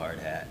up the hard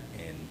hat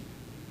and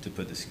to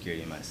put the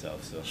security in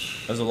myself. So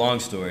that was a long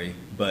story,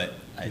 but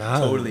I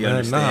totally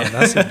understand.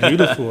 That's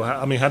beautiful.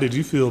 I mean, how did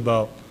you feel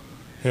about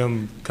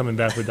him coming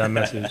back with that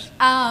message?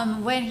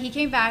 When he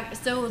came back,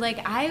 so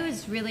like I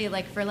was really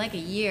like for like a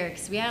year,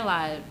 because we had a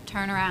lot of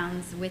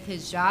turnarounds with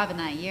his job in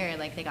that year.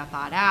 Like they got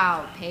bought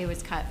out, pay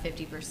was cut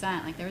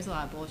 50%. Like there was a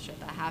lot of bullshit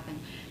that happened.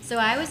 So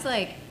I was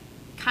like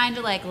kind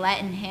of like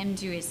letting him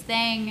do his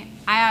thing.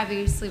 I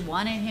obviously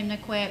wanted him to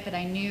quit, but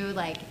I knew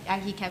like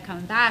as he kept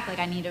coming back, like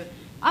I need to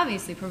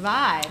obviously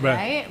provide,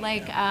 right?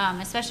 Like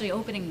especially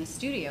opening the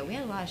studio, we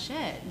had a lot of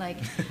shit. Like,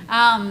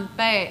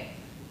 but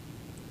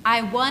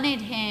I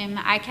wanted him.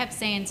 I kept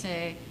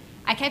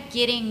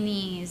getting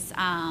these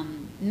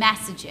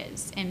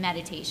messages in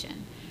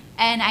meditation.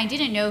 And I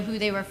didn't know who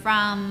they were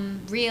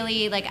from,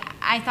 really. Like,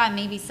 I thought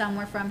maybe some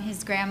were from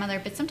his grandmother,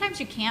 but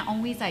sometimes you can't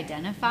always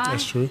identify.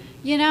 That's true.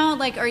 You know,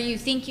 like, or you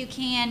think you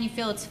can, you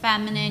feel it's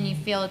feminine, you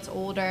feel it's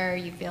older,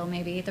 you feel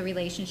maybe the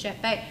relationship.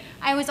 But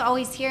I was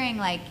always hearing,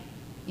 like,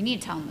 you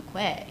need to tell him to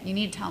quit. You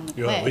need to tell him to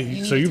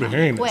quit. So you've been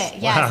hearing this.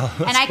 Yes.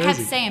 Wow, and I kept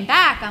saying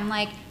back, I'm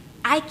like,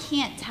 I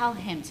can't tell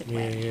him to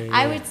quit. Yeah.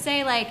 I would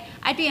say, like,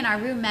 I'd be in our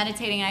room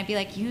meditating, and I'd be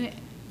like, you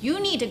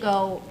need to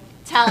go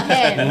tell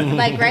him,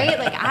 like, right?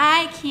 Like,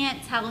 I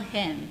can't tell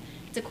him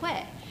to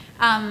quit.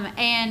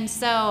 And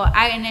so,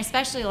 and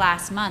especially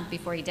last month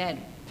before he did,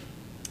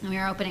 and we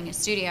were opening a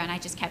studio, and I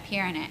just kept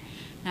hearing it.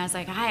 And I was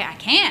like, I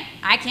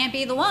can't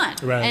be the one.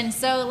 Right. And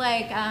so,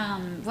 like,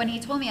 when he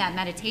told me that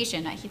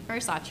meditation, he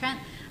first saw Trent.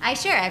 I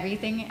share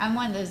everything. I'm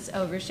one of those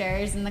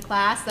oversharers in the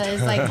class that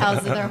is like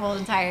tells their whole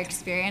entire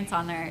experience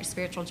on their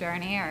spiritual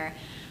journey or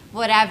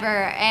whatever.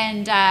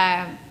 And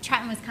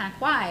Trenton was kind of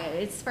quiet.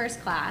 It's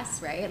first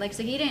class, right? Like,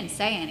 so he didn't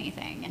say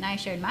anything. And I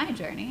shared my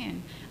journey,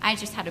 and I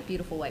just had a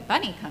beautiful white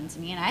bunny come to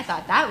me, and I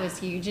thought that was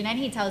huge. And then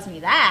he tells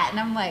me that, and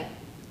I'm like,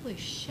 holy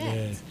shit.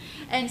 Yeah.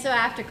 And so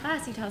after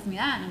class, he tells me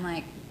that, and I'm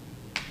like,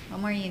 what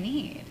more you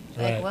need?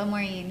 Like, what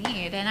more you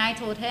need? And I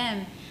told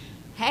him,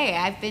 hey,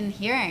 I've been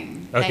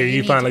hearing that Okay,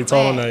 you need finally to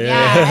told quit. him that,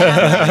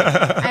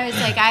 yeah. And I was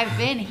like, I've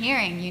been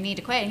hearing you need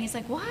to quit. And he's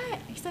like, what?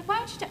 He's like, why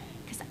don't you?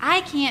 Because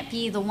I can't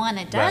be the one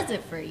that does Right.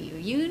 it for you.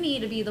 You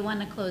need to be the one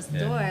to close the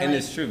Yeah. door. And like,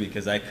 it's true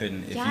because I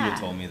couldn't. If you Yeah. had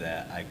told me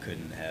that, I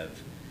couldn't have.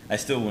 I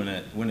still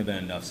wouldn't have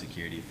been enough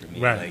security for me.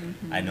 Right. Like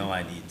I know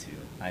I need to.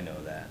 I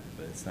know that,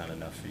 but it's not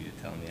enough for you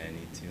to tell me I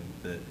need to.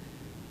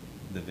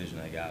 The vision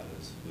I got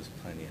was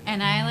plenty enough.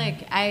 And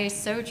I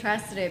so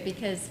trusted it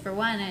because for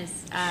one,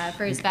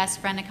 for his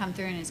best friend to come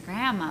through and his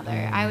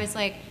grandmother, I was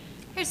like,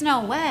 there's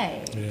no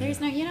way. Yeah.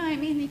 There's no, you know what I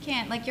mean? You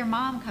can't, like your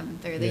mom coming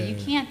through, that you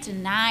Yeah. can't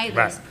deny those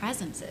Right.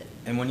 presences.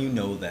 And when you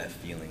know that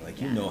feeling, like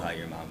you Yeah. know how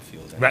your mom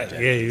feels. Right, yeah,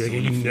 energetically, you, so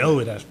when you feel know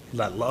it, it,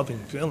 that loving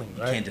feeling,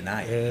 right? You can't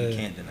deny it. You Yeah.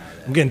 can't deny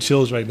that. I'm getting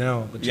chills right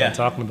now, but Yeah. you're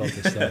talking about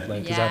this stuff,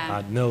 like, because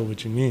Yeah. I know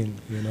what you mean,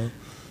 you know?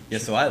 Yeah,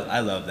 so I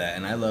love that,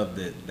 and I love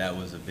that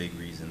was a big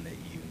reason that you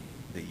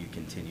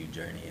continued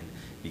journeying,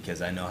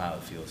 because I know how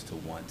it feels to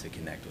want to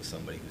connect with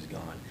somebody who's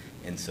gone,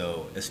 and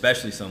so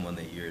especially someone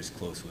that you're as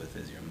close with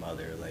as your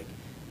mother, like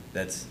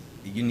that's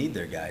you need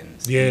their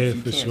guidance. Yeah, And if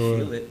you for can't sure.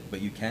 feel it,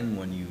 but you can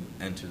when you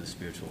enter the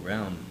spiritual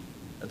realm.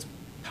 That's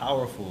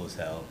powerful as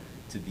hell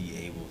to be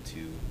able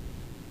to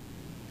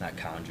not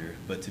conjure,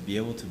 but to be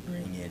able to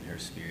bring in her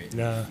spirit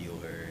Yeah. and feel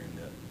her and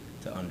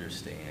to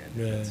understand.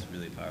 Yeah. It's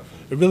really powerful.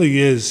 It really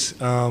is.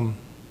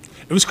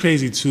 It was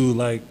crazy, too,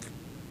 like,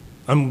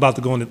 I'm about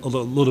to go on a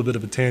little bit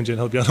of a tangent,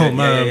 hope y'all don't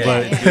mind,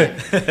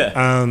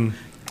 but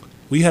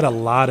we had a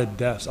lot of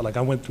deaths. Like,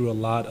 I went through a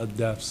lot of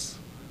deaths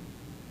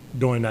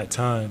during that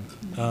time.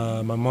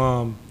 My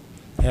mom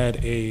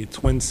had a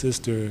twin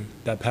sister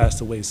that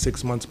passed away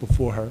 6 months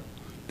before her,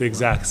 the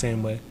exact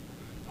same way.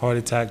 Heart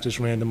attack just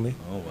randomly.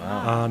 Oh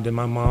wow. Then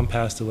my mom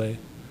passed away.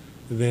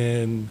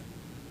 Then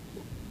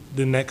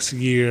the next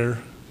year,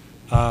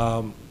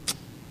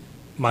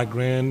 my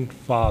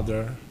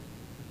grandfather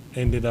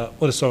ended up,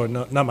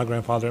 no, not my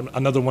grandfather,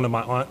 another one of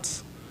my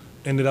aunts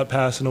ended up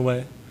passing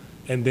away.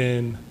 And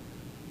then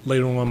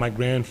later on, my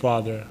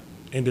grandfather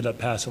ended up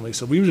passing away.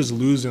 So we were just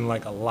losing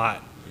like a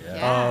lot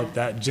Yeah. of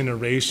that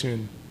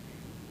generation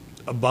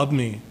above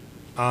me.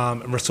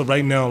 So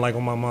right now, like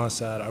on my mom's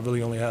side, I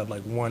really only have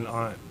like one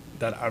aunt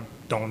that I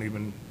don't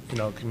even,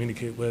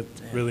 communicate with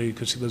really,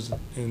 because she lives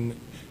in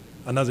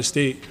another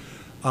state.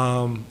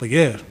 But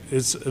yeah,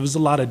 it was a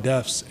lot of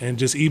deaths, and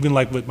just even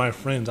like with my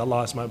friends, I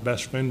lost my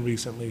best friend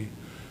recently,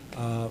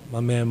 my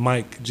man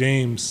Mike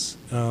James.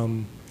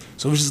 So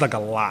it was just like a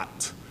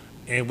lot,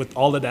 and with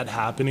all of that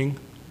happening,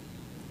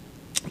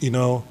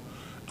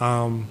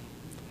 I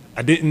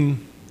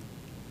didn't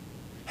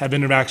have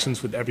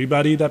interactions with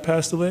everybody that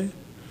passed away,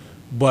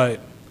 but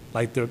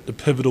like the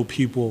pivotal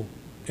people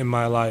in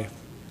my life,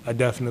 I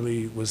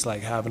definitely was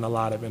like having a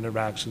lot of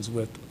interactions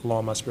with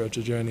along my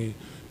spiritual journey.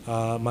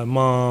 My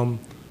mom,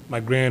 my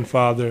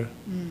grandfather,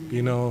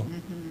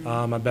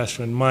 my best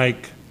friend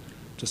Mike,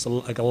 just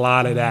like a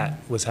lot of that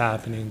was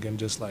happening, and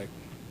just like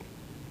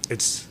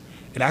it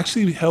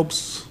actually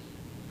helps.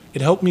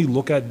 It helped me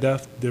look at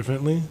death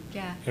differently,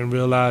 Yeah. and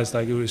realize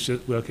like it was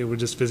just okay. We're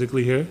just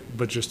physically here,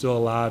 but you're still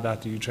alive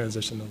after you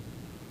transition.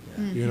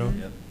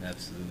 Yep,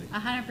 absolutely.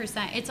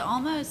 100%. It's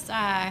almost,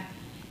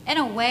 in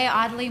a way,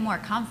 oddly more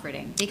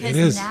comforting, It because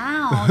is.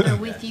 now they're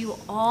with you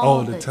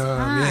all the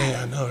time.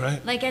 Yeah, I know,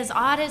 right? Like, as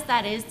odd as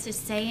that is to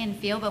say and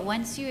feel, but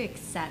once you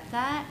accept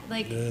that,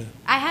 like, Yeah.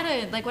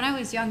 when I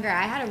was younger,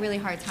 I had a really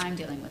hard time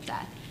dealing with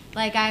that.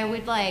 Like, I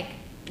would,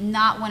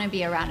 not want to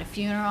be around a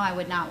funeral. I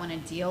would not want to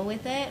deal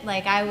with it.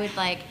 Like, I would,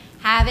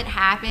 have it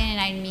happen, and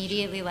I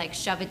immediately,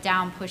 shove it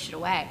down, push it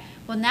away.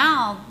 Well,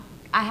 now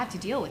I have to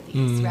deal with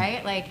these,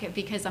 right? Like,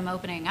 because I'm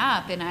opening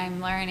up and I'm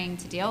learning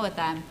to deal with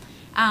them.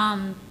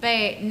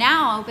 But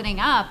now opening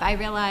up, I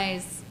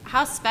realize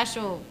how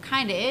special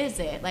kind of is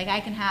it. Like, I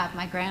can have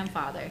my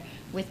grandfather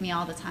with me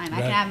all the time. I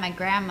Right. can have my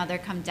grandmother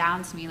come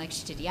down to me like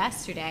she did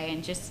yesterday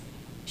and just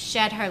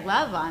shed her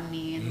love on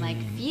me and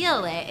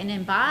feel it and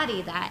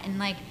embody that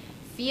and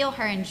feel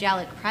her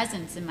angelic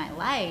presence in my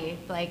life.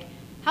 Like,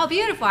 how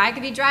beautiful. I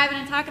could be driving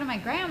and talking to my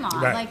grandma.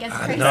 Right. Like, as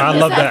crazy No, I as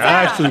love that.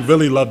 I sounds. actually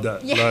really love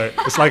that. Yeah.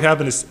 Like, it's like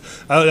having this.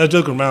 I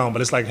joke around,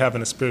 but it's like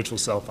having a spiritual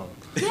cell phone.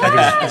 Yeah, I can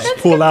that's just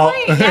pull the out,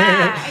 point.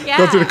 Yeah,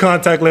 go through the yeah.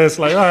 contact list.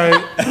 Like, all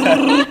right,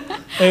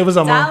 hey, what's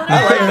up, mom?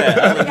 I like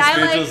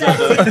that.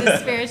 that. The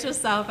spiritual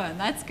cell phone.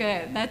 That's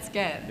good. That's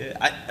good. Yeah,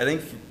 I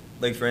think,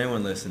 for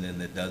anyone listening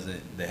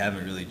they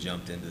haven't really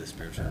jumped into the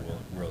spiritual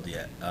world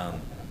yet.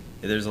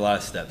 There's a lot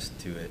of steps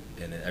to it,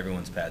 and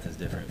everyone's path is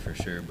different for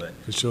sure. But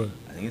For sure.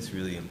 I think it's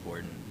really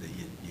important that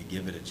you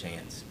give it a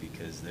chance,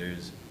 because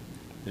there's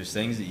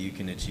things that you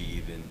can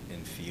achieve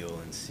and feel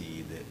and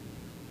see that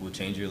will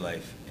change your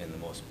life in the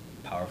most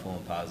powerful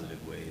and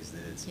positive ways.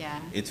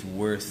 That it's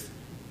worth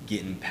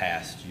getting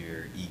past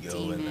your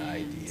ego and the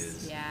Demons,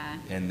 ideas, yeah.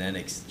 and then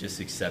just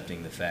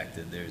accepting the fact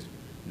that there's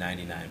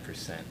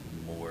 99%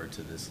 more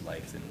to this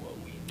life than what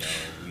we know.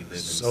 We live in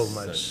So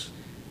much.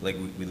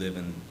 we live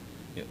in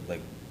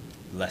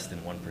less than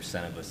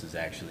 1% of us is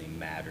actually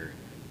matter,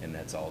 and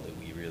that's all that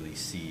we really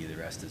see. The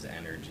rest is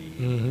energy,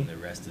 and the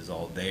rest is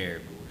all there,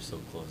 but we're so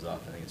closed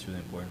off. I think it's really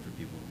important for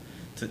people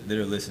that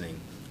are listening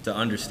to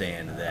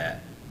understand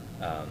that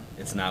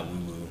it's not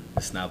woo-woo,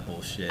 it's not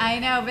bullshit. I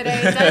know, but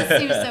it does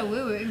seem so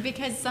woo-woo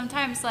because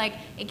sometimes like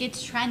it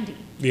gets trendy.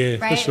 Yeah,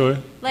 right? for sure.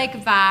 Like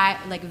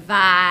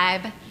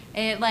vibe.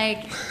 It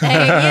like you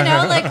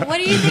know, like what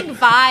do you think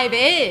vibe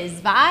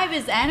is? Vibe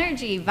is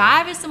energy.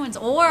 Vibe is someone's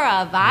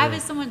aura. Vibe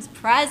is someone's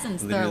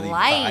presence, Literally their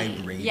light.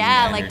 vibrating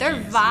Yeah, like they're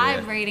energies,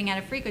 vibrating at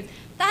a frequency.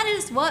 That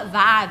is what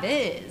vibe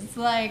is.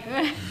 Like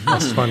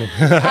That's funny.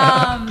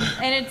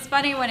 and it's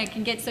funny when it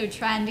can get so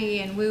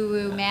trendy and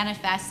woo-woo,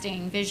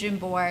 manifesting, vision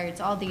boards,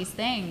 all these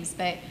things,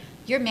 but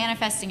you're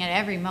manifesting at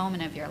every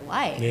moment of your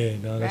life. Yeah,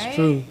 no, that's right?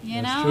 true.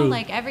 You That's know, true.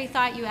 like every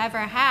thought you ever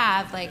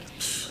have, like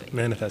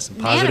Manifesting,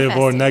 positive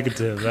or Manifesting.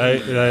 negative,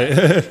 right?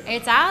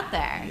 it's out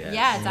there. Yes.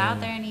 Yeah, it's out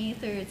there in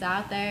ether. It's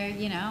out there,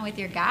 you know, with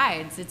your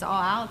guides. It's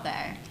all out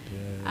there.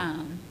 Yeah.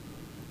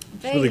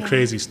 But It's really yeah.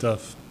 crazy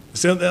stuff.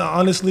 So,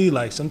 honestly,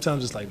 like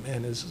sometimes it's like,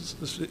 man, it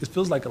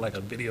feels like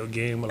a video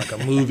game or like a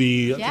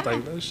movie. I'm just Yeah.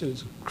 like, that shit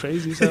is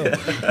crazy as hell.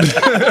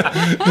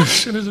 This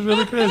shit is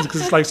really crazy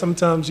because it's like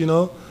sometimes, you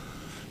know,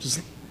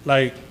 just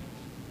like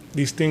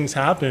these things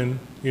happen,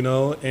 you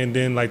know, and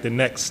then like the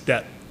next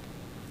step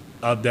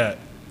of that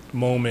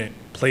moment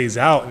plays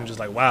out and you're just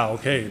like, wow,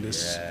 okay,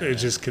 this it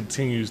just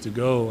continues to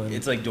go and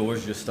It's like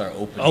doors just start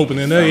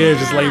opening there, yeah,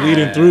 just like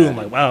leading through. I'm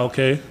like, wow,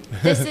 okay.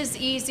 This is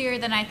easier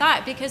than I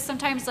thought because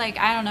sometimes, like,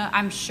 I don't know,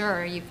 I'm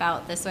sure you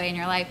felt this way in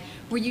your life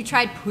where you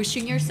tried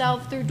pushing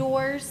yourself through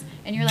doors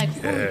and you're like,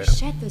 holy Yeah.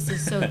 shit, this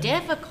is so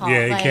difficult.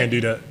 Yeah, you like, can't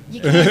do that.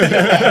 You can't do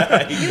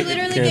that. You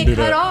literally Can't get do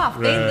cut that. off.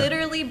 They Right.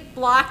 literally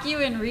block you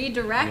and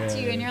redirect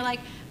you, Yeah. and you're like,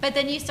 but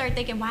then you start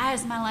thinking, why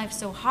is my life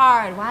so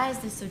hard? Why is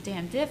this so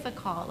damn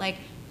difficult? Like,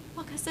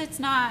 well, because that's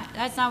not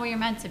what you're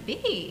meant to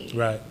be.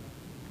 Right.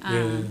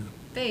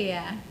 But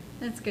yeah,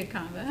 that's a good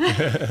combo.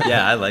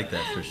 Yeah, I like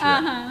that for sure.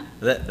 Uh-huh.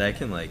 That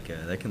can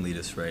that can lead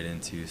us right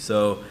into.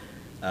 So,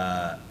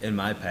 in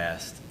my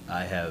past,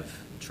 I have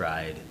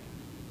tried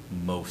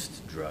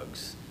most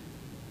drugs,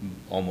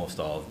 almost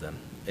all of them,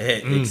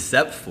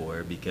 except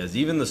for because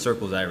even the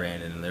circles I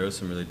ran in, and there was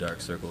some really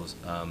dark circles,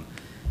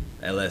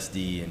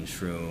 LSD and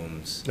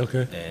shrooms,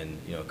 Okay. and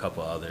a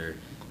couple other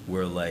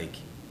were like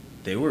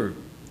they were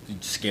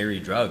scary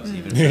drugs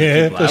even for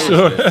Yeah, the people for I was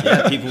sure. with.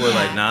 Yeah, people were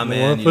like, nah,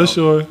 man, For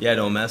sure. yeah,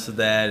 don't mess with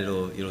that.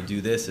 It'll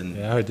do this, and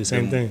Yeah, I heard the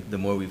same thing. The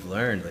more we've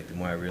learned, like the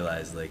more I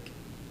realized, like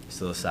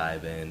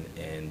psilocybin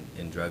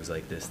and drugs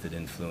like this that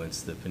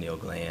influence the pineal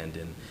gland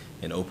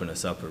and open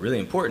us up are really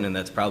important, and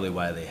that's probably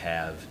why they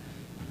have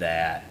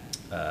that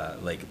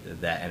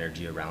that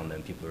energy around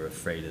them. People are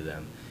afraid of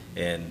them,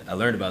 and I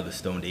learned about the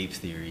stoned apes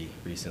theory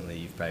recently.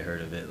 You've probably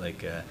heard of it,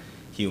 like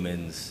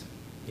humans,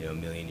 a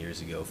million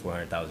years ago,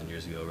 400,000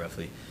 years ago,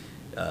 roughly.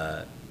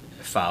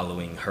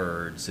 Following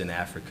herds in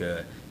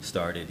Africa,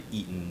 started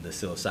eating the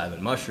psilocybin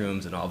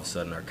mushrooms, and all of a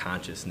sudden our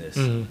consciousness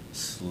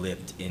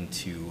slipped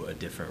into a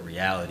different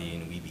reality,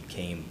 and we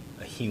became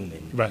a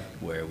human, Right.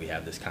 where we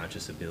have this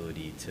conscious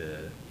ability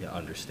to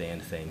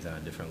understand things on a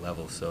different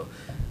level. So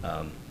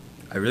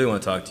I really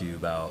want to talk to you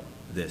about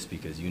this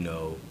because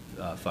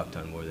fuck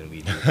ton more than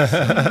we do.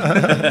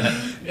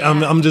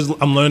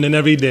 I'm learning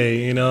every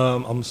day,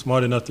 I'm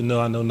smart enough to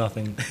know I know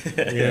nothing. You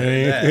know what I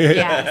mean?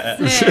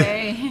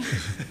 Yes.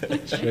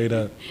 Straight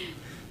up.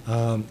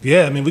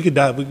 I mean, we could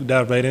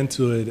dive right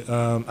into it.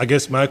 I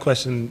guess my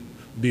question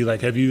would be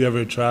like, have you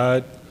ever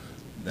tried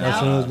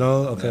mushrooms?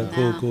 No? Okay,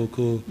 No.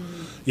 cool.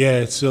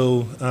 Yeah,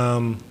 so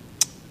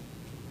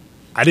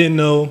I didn't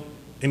know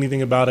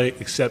anything about it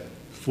except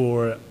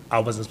for I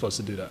wasn't supposed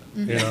to do that.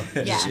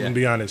 Just Yeah. to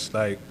be honest,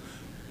 like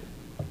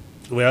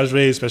the way I was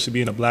raised, especially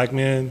being a black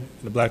man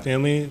in a black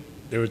family,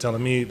 they were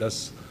telling me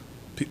that's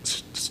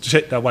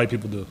shit that white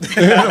people do.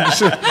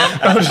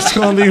 I'm just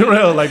gonna be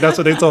real. Like that's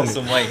what they told me.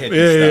 Some white hippie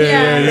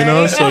Yeah, stuff.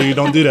 right? so you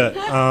don't do that.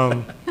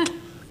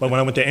 But when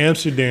I went to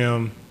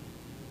Amsterdam,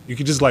 you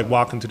could just like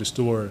walk into the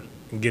store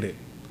and get it.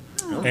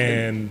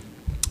 And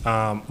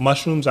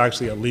mushrooms are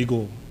actually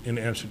illegal in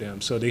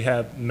Amsterdam. So they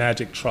have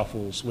magic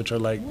truffles, which are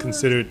like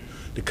considered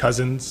the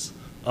cousins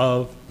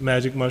of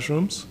magic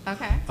mushrooms.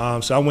 Okay.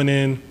 So I went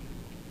in,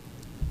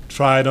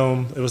 tried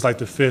them. It was like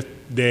the 5th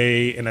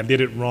day, and I did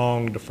it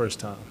wrong the first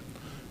time.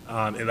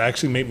 It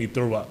actually made me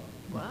throw up.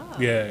 Wow.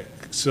 Yeah.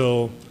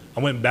 So I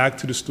went back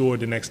to the store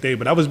the next day,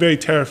 but I was very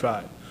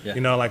terrified.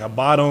 Yeah. Like I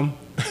bought them,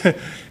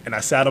 and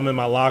I sat them in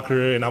my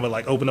locker, and I would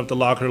like open up the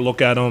locker,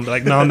 look at them,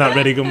 like, no, I'm not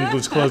ready.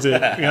 Let's close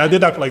it. I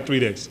did that for like 3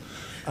 days.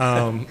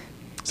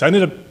 So I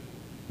ended up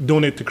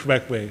doing it the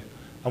correct way.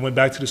 I went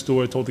back to the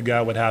store, told the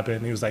guy what happened.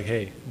 And he was like,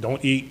 hey,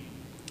 don't eat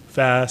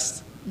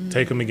fast,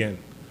 take them again.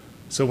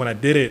 So when I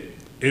did it,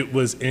 it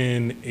was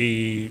in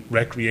a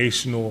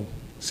recreational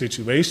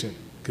situation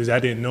because I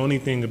didn't know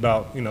anything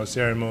about,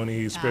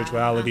 ceremony,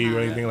 spirituality, or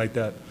anything like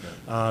that.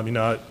 I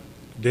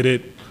did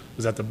it,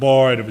 was at the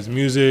bar, there was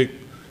music,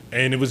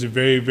 and it was a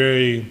very,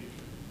 very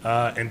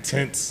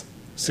intense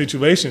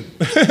situation.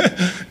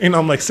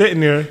 I'm like sitting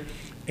there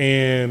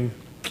and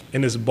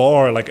in this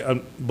bar, like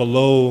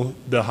below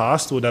the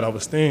hostel that I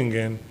was staying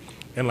in,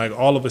 And like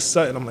all of a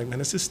sudden, I'm like,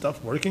 man, is this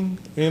stuff working?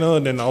 You know,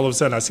 and then all of a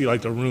sudden I see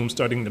like the room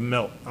starting to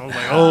melt. I was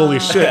like, holy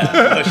shit.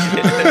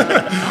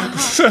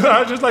 So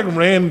I just like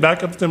ran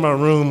back up to my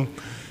room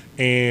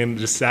and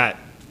just sat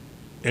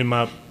in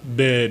my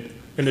bed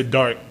in the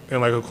dark in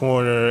like a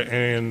corner,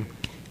 and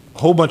a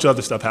whole bunch of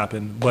other stuff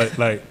happened. But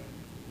like,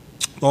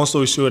 long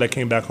story short, I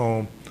came back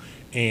home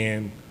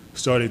and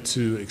started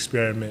to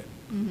experiment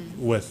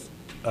with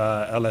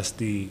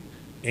LSD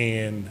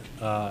and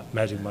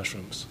magic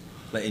mushrooms.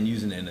 Like, and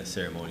using it in a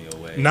ceremonial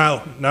way.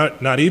 No,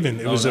 not even.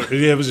 It was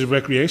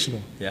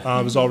recreational. Yeah.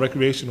 It was all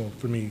recreational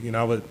for me. You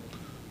know, I would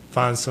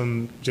find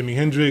some Jimi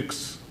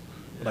Hendrix,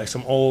 like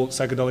some old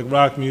psychedelic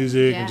rock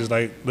music, and just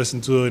like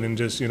listen to it, and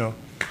just, you know,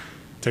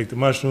 take the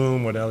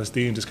mushroom or the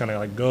LSD and just kind of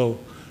like go.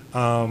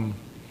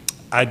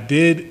 I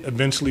did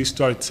eventually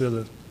start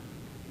to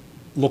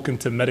look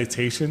into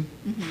meditation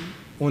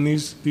on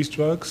these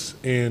drugs,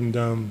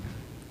 and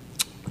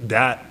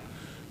that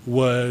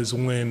was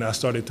when I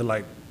started to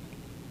like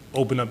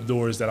open up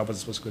doors that I wasn't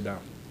supposed to go down.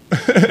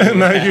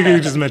 Like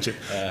you just mentioned,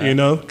 you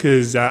know,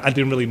 because I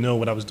didn't really know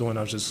what I was doing.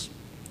 I was just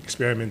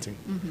experimenting,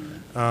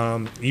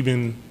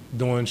 even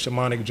doing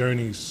shamanic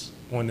journeys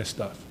on this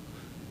stuff.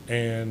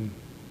 And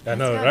I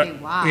know, right?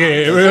 Wild. Yeah,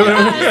 it really,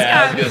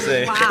 Yeah, I was gonna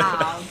say.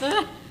 Wow.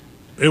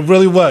 it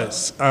really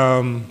was.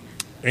 And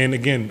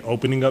again,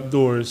 opening up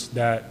doors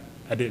that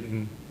I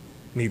didn't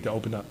need to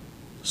open up.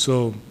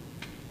 So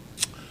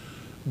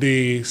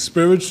the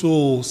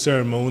spiritual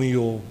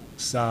ceremonial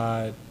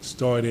side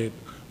started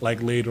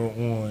like later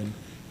on,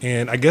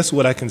 and I guess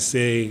what I can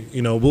say,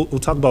 you know, we'll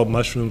talk about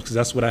mushrooms because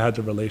that's what I had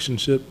the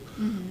relationship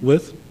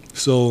with.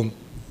 So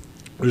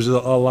there's a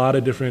lot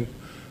of different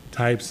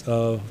types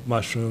of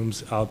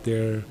mushrooms out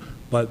there,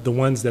 but the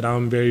ones that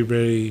I'm very,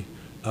 very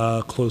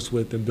close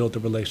with and built a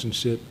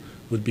relationship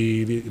would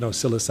be the, you know,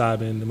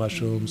 psilocybin, the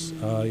mushrooms,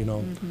 you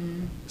know,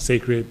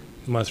 sacred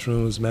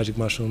mushrooms, magic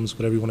mushrooms,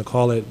 whatever you want to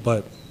call it.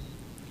 But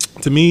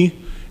to me,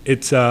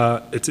 it's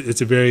a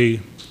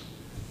very,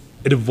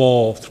 it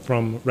evolved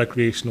from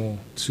recreational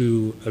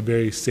to a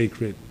very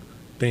sacred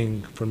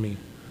thing for me.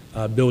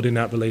 Building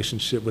that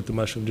relationship with the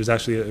mushroom. There's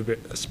actually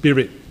a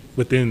spirit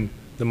within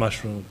the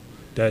mushroom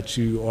that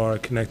you are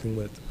connecting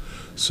with.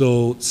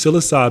 So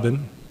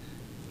psilocybin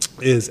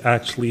is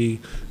actually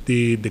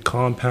the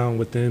compound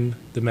within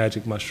the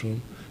magic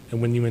mushroom.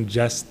 And when you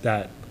ingest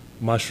that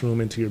mushroom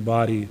into your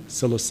body,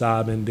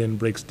 psilocybin then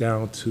breaks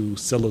down to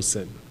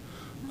psilocin.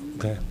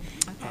 Okay.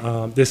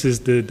 This is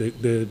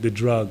the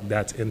drug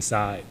that's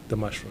inside the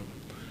mushroom.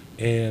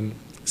 And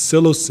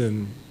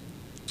psilocin,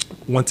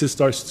 once it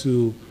starts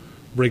to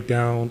break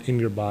down in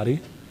your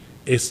body,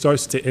 it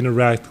starts to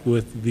interact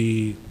with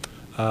the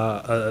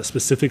a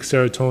specific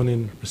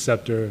serotonin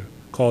receptor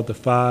called the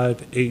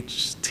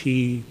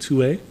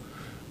 5-HT2A.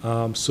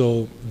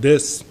 So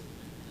this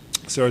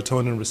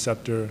serotonin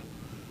receptor,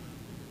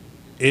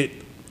 it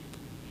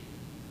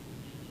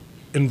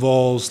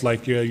involves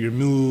like your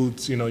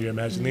moods, you know, your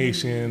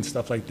imagination,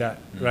 stuff like that,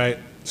 right?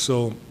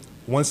 So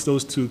once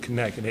those two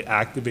connect and it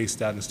activates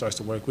that and starts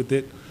to work with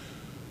it,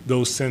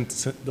 those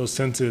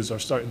senses are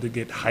starting to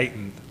get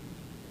heightened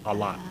a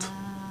lot,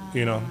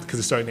 you know, because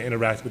it's starting to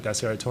interact with that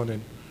serotonin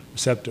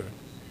receptor.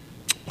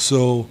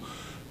 So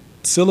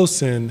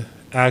psilocin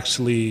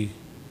actually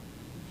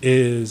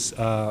is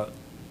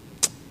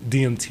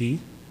DMT.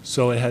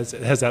 So it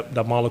has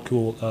that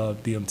molecule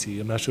of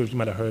DMT. I'm not sure if you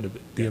might have heard of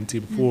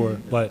DMT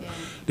before, but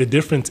the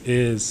difference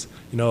is,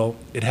 you know,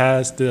 it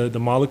has the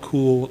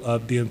molecule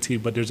of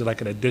DMT, but there's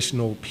like an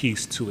additional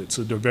piece to it.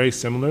 So they're very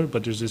similar,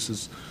 but there's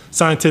this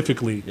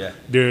scientifically,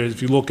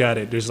 if you look at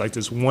it, there's like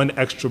this one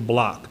extra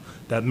block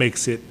that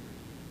makes it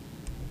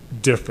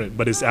different,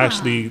 but it's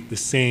actually the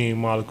same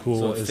molecule.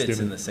 So it as fits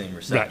in the same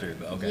receptor. Right.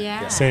 But okay.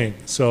 Yeah. Same.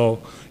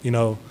 So, you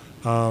know,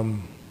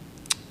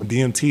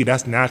 DMT,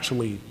 that's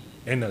naturally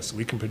in us.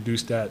 We can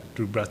produce that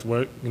through breath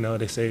work. You know,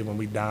 they say when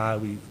we die,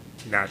 we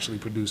naturally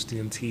produce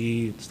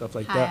DMT and stuff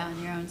like that. High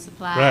on your own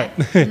supply.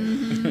 Right.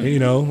 You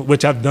know,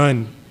 which I've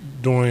done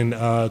during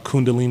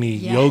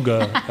Kundalini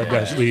yoga. I've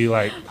actually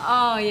like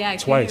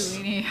twice.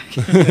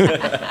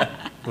 Kundalini.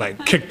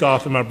 Like kicked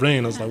off in my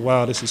brain. I was like,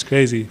 wow, this is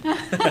crazy.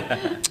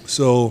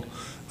 So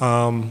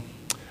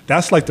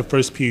that's like the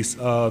first piece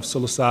of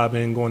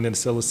psilocybin going into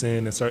psilocin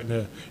and starting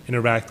to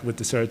interact with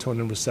the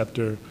serotonin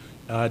receptor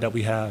that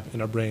we have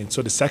in our brain.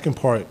 So the second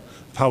part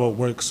of how it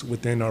works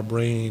within our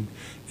brain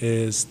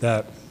is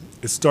that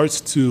it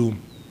starts to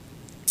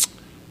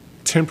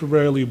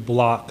temporarily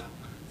block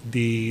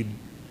the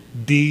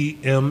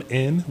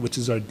DMN, which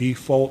is our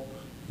default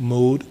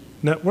mode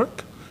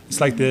network. It's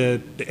like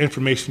the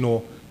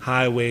informational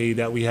highway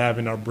that we have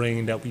in our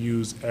brain that we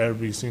use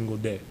every single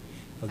day.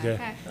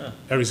 Okay?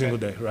 Every single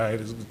day, right?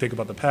 Think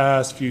about the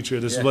past, future.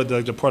 This is what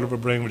the part of our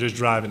brain, we're just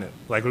driving it.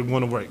 Like we're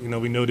going to work, you know,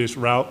 we know this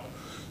route.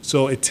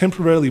 So it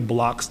temporarily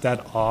blocks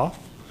that off.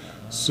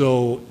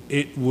 So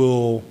it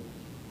will,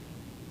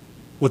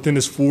 within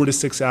this 4 to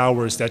 6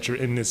 hours that you're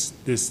in this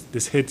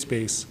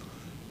headspace,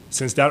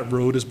 since that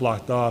road is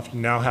blocked off, you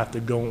now have to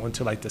go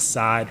onto like the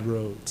side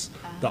roads,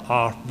 the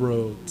off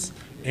roads,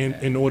 And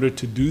in order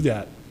to do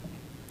that,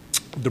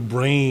 the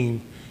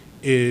brain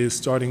is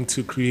starting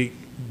to create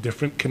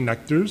different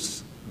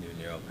connectors, New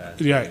neural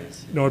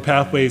pathways. neural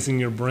pathways in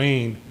your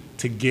brain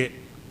to get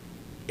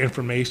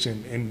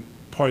information in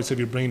parts of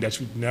your brain that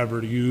you've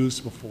never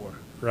used before,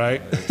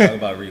 right? They talk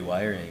about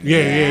rewiring.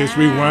 It's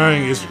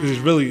rewiring. It's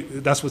really,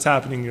 that's what's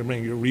happening in your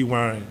brain. You're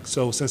rewiring.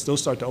 So since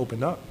those start to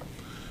open up,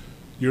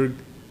 you're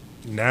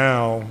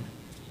now,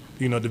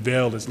 the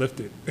veil is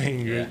lifted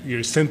and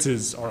your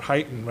senses are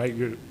heightened, right?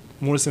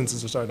 More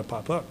senses are starting to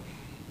pop up.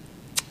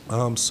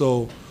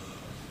 So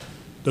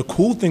the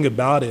cool thing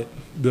about it,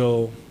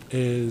 though,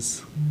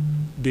 is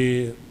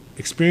the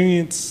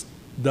experience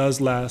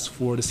does last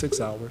 4 to 6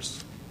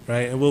 hours,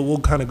 right? And we'll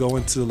kind of go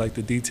into like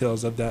the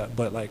details of that,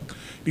 but like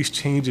these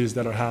changes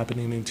that are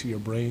happening into your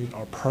brain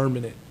are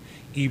permanent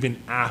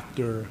even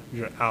after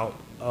you're out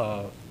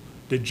of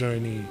the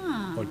journey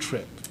or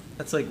trip.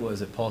 That's like, what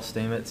was it, Paul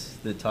Stamets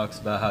that talks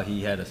about how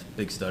he had a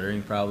big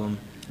stuttering problem?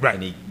 Right.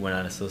 And he went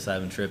on a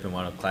psilocybin trip and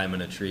wound up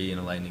climbing a tree in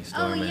a lightning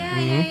storm. Oh,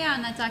 yeah,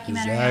 on that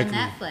documentary on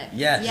Netflix.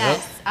 Yes.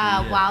 Yes,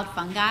 Wild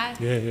Fungi.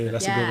 Yeah,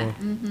 that's a good one.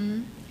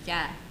 Mm-hmm.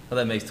 Yeah. Well,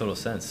 that makes total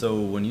sense.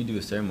 So when you do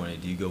a ceremony,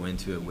 do you go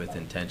into it with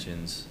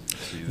intentions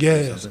to do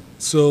Yes. something?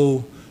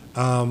 So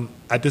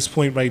at this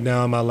point right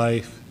now in my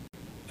life,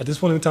 at this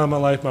point in time in my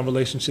life, my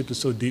relationship is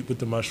so deep with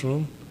the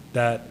mushroom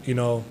that,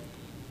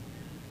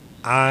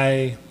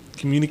 I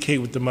communicate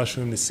with the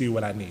mushroom to see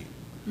what I need.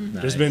 Mm-hmm.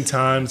 There's been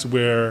times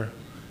where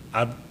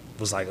I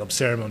was like,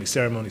 ceremony,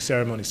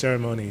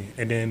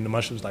 and then the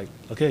mushroom's like,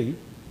 okay, you've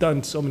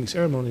done so many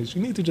ceremonies,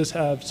 you need to just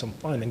have some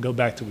fun and go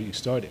back to where you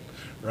started,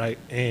 right?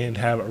 And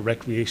have a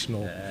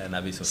recreational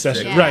not be so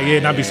session. strict.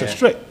 Right, not be so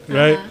strict,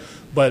 right? Uh-huh.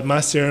 But my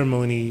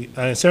ceremony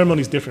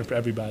is different for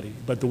everybody,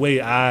 but the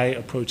way I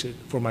approach it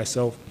for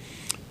myself,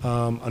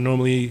 I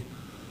normally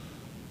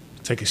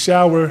take a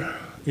shower,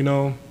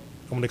 I'm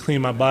gonna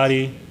clean my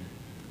body,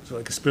 so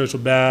like a spiritual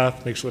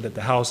bath, make sure that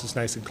the house is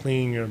nice and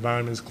clean, your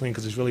environment is clean,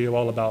 because it's really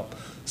all about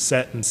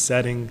set and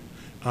setting,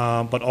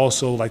 but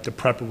also like the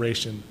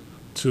preparation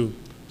too.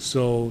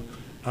 So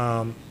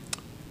the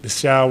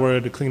shower,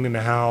 the cleaning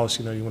the house,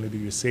 you want to do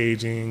your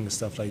saging and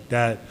stuff like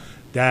that.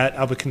 That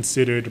I would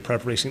consider the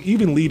preparation,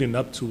 even leading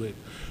up to it.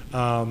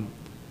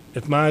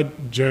 If my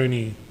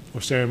journey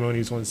or ceremony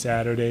is on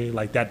Saturday,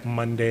 like that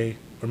Monday,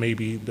 or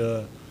maybe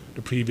the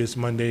previous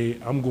Monday,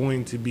 I'm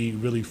going to be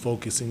really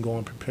focusing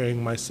on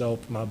preparing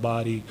myself, my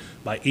body,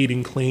 by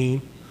eating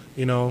clean,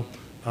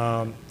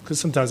 because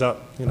sometimes I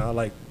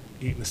like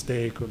eating a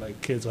steak, or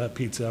like kids will have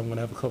pizza, I'm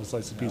gonna have a couple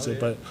slices of pizza,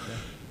 but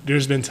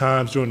there's been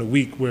times during the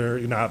week where,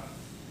 I've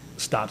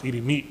stopped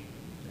eating meat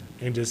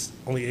and just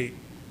only ate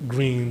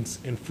greens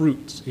and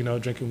fruits,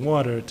 drinking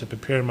water to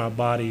prepare my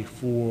body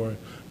for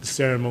the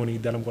ceremony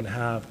that I'm gonna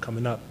have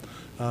coming up.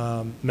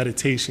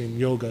 Meditation,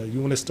 yoga,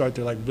 you wanna start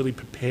to like really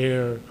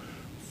prepare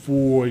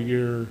for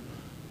your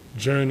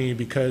journey,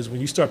 because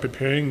when you start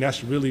preparing,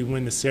 that's really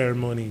when the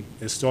ceremony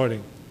is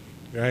starting,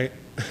 right?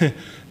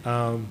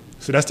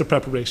 So that's the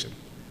preparation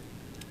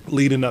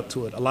leading up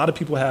to it. A lot of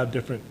people have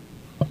different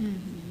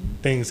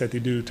things that they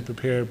do to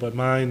prepare, but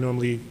mine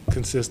normally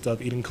consists of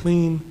eating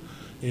clean,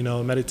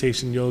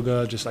 meditation,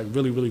 yoga, just like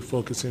really, really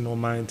focusing on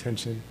my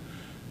intention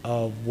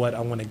of what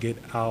I want to get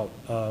out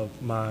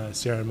of my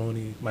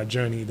ceremony, my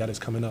journey that is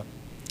coming up.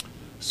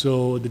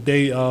 So the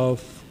day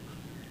of,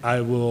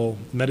 I will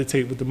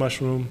meditate with the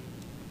mushroom,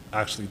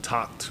 actually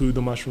talk to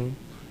the mushroom,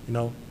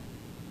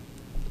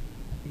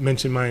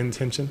 mention my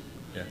intention.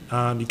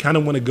 Yeah. You kind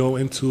of want to go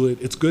into it.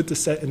 It's good to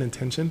set an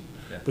intention,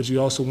 but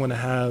you also want to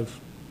have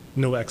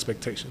no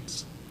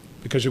expectations,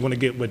 because you're going to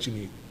get what you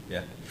need.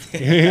 Yeah.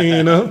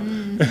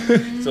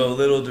 Mm-hmm. So a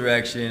little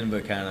direction,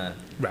 but kind of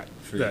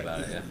free Right. about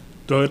it, yeah.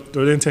 Throw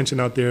the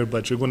intention out there,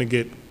 but you're going to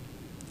get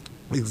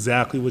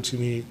exactly what you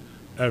need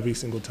every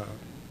single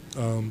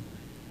time.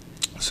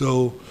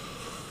 So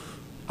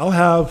I'll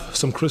have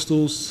some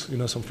crystals,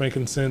 some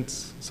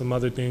frankincense, some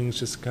other things,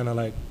 just kind of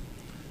like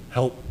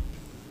help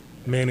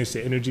manage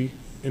the energy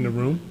in the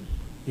room,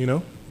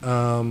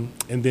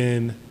 and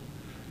then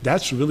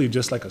that's really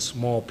just like a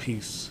small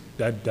piece,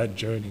 that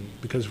journey,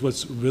 because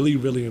what's really,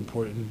 really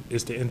important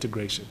is the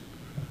integration.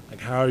 Like,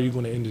 how are you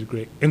going to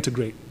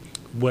integrate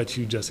what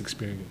you just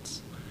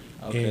experienced?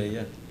 Okay,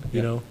 and,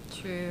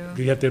 True.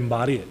 you have to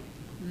embody it,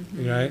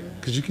 right?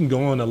 Because you can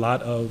go on a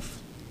lot of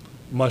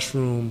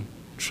mushroom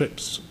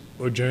trips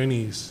or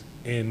journeys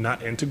and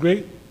not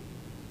integrate,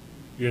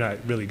 you're not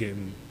really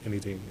getting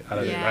anything out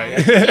of it, right?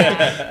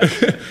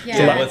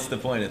 So what's the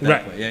point at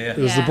that point?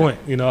 That's the point.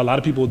 A lot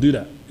of people do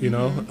that,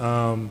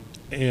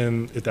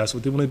 and if that's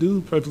what they want to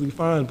do, perfectly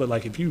fine. But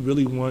like, if you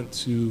really want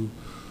to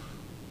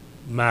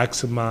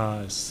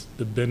maximize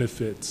the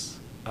benefits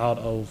out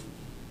of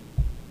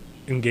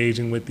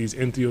engaging with these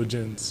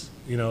entheogens,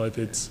 if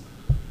it's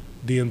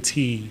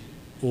DMT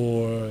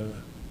or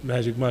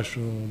magic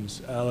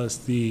mushrooms,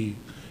 LSD,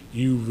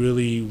 you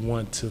really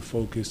want to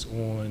focus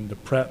on the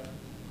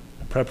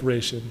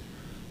preparation,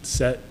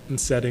 set and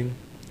setting,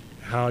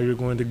 how you're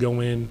going to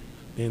go in,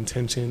 the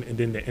intention, and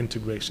then the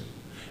integration.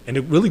 And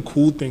the really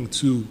cool thing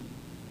too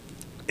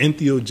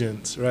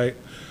Entheogens, right?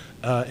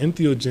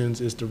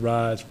 Entheogens is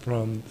derived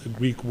from the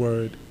Greek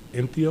word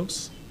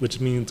entheos, which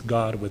means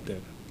God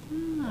within.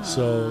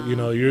 So,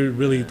 you're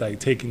really like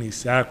taking these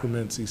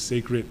sacraments, these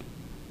sacred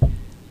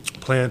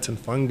plants and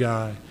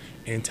fungi,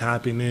 and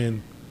tapping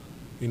in,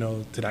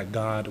 to that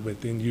God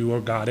within you or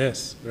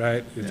goddess,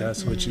 right? If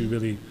that's what you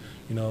really,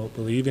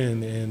 believe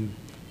in. And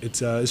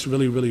it's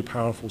really, really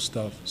powerful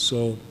stuff.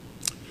 So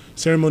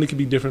ceremony can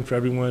be different for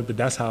everyone, but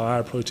that's how I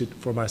approach it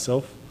for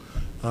myself.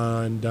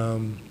 And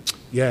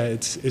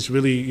it's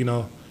really,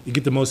 you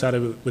get the most out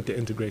of it with the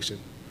integration.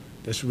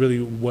 That's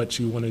really what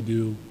you want to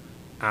do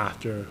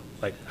after.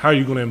 Like, how are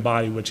you going to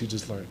embody what you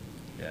just learned?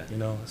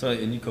 Yeah. So,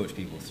 and you coach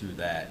people through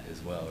that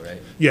as well, right?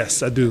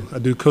 Yes, I do. I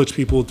do coach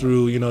people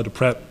through,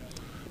 the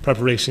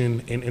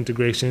preparation and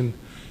integration.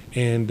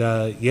 And,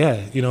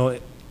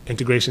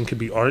 integration could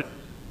be art,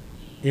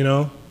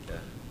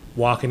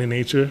 walking in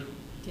nature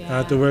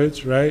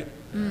afterwards, right?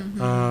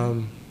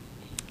 Mm-hmm.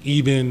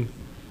 Even,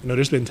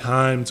 there's been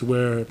times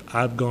where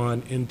I've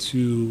gone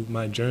into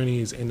my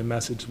journeys and the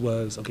message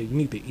was, okay, you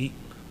need to eat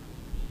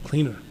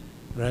cleaner,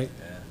 right?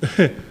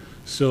 Yeah.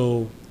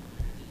 So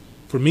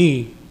for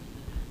me,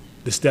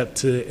 the step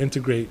to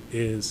integrate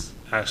is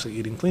actually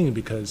eating clean,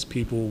 because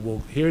people will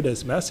hear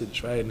this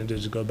message, right? And then they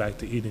just go back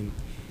to eating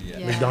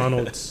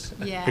McDonald's,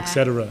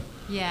 etc.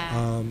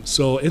 Yeah.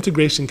 So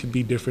integration can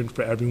be different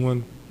for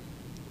everyone.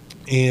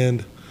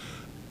 And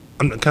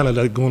I'm kind of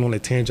like going on a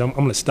tangent. I'm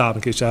going to stop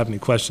in case you have any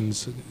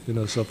questions,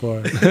 so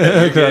far.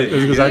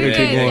 Because I can keep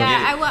going.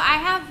 Yeah, I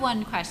have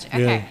one question.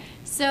 Okay. Yeah.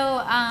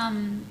 So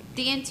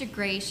the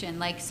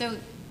integration, so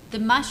the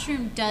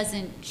mushroom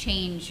doesn't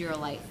change your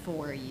life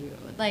for you.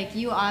 Like,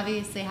 you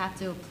obviously have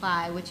to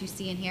apply what you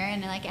see in here.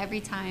 And like every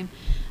time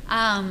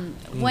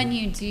when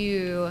you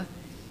do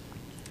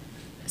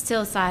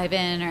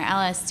psilocybin or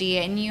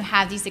LSD and you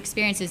have these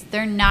experiences,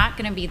 they're not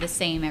going to be the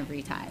same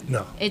every time.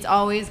 No. It's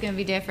always going to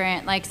be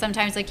different. Like,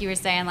 sometimes, like you were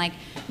saying, like,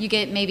 you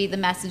get maybe the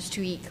message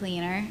to eat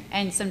cleaner,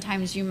 and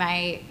sometimes you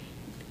might,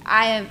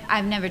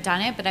 I've never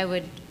done it, but I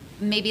would,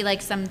 maybe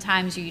like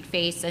sometimes you'd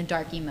face a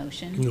dark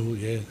emotion. No,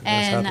 yeah,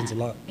 that happens a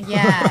lot.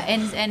 Yeah,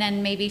 and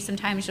then maybe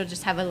sometimes you'll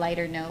just have a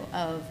lighter note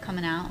of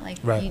coming out, like,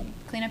 you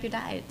clean up your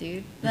diet,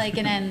 dude, like,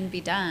 and then be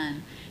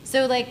done.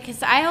 So, like,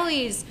 because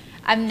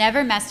I've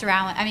never messed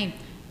around with, I mean,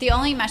 the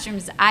only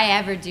mushrooms I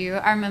ever do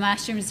are my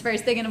mushrooms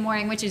first thing in the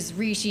morning, which is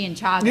reishi and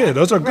chaga. Yeah,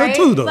 those are good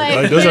too, though.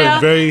 Like, those are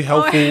very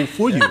helpful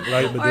for you,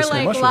 right? Or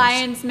like mushrooms.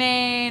 Lion's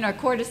mane or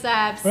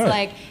cordyceps,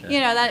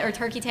 that, or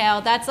turkey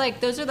tail. That's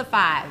like, those are the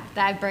 5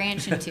 that I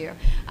branch into.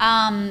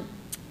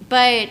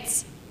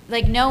 But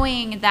like,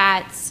 knowing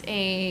that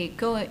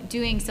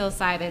doing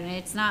psilocybin,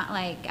 it's not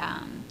like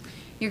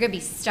you're gonna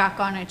be stuck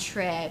on a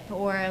trip,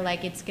 or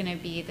like it's gonna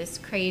be this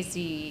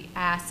crazy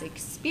ass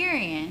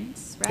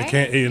experience, right?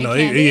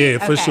 It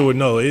can, for sure.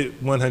 No,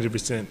 it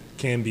 100%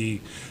 can be.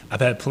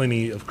 I've had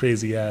plenty of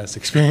crazy ass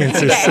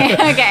experiences.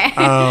 Okay.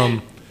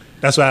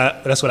 That's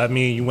what I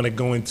mean. You want to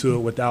go into it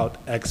without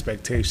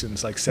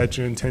expectations. Like, set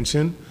your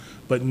intention,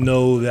 but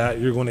know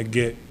that you're going to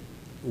get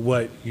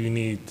what you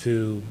need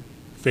to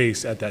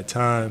face at that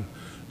time.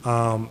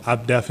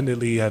 I've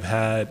definitely have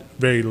had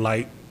very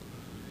light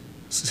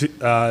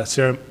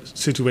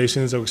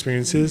situations or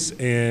experiences,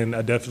 and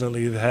I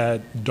definitely have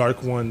had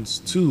dark ones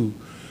too.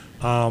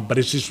 But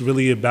it's just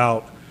really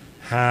about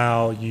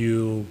how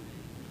you're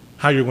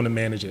going to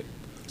manage it.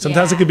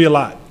 Sometimes it could be a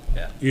lot,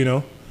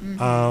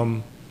 Mm-hmm.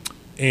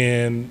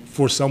 And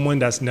for someone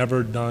that's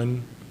never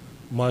done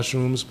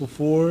mushrooms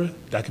before,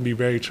 that can be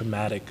very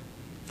traumatic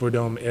for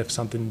them if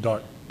something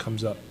dark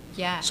comes up.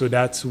 Yeah. So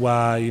that's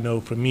why,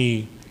 for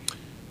me,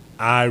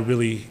 I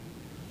really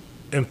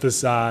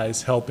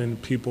emphasize helping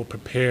people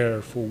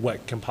prepare for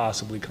what can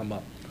possibly come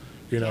up,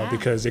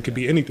 because it could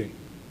be anything.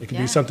 It could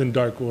be something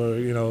dark,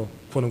 or,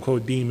 quote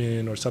unquote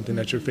demon, or something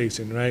that you're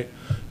facing, right?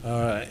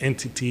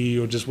 Entity,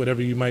 or just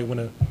whatever you might want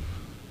to,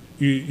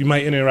 you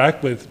might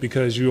interact with,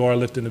 because you are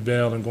lifting the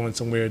veil and going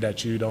somewhere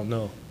that you don't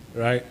know,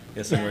 right?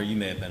 Yeah, somewhere you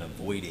may have been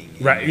avoiding.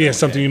 Right, yeah,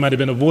 something you might have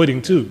been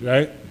avoiding too,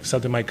 right?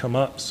 Something might come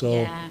up.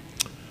 So,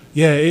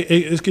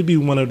 it could be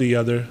one or the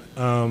other.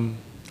 And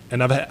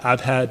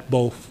I've had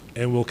both,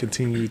 and will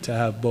continue to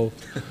have both.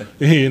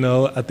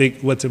 I think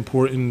what's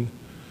important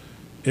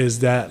is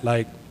that,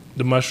 like,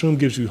 the mushroom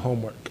gives you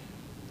homework.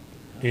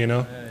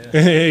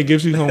 It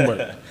gives you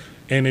homework,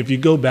 and if you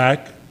go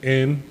back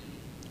in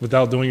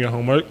without doing your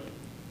homework,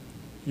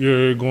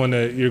 you're going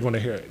to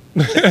hear it.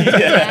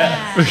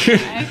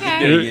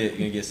 Okay. You're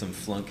gonna get some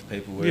flunk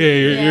paperwork.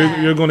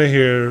 You're going to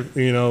hear,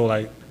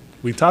 like,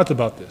 we talked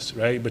about this,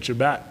 right? But you're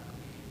back.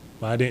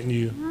 Why didn't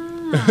you?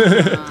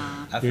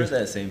 I've heard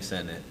that same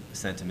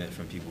sentiment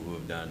from people who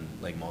have done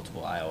like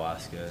multiple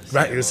ayahuasca.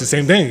 Right, it's the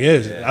same thing.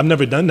 Yeah, I've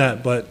never done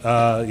that, but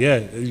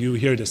you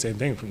hear the same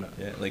thing from that.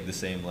 Yeah, like the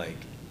same, like,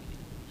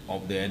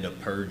 they end up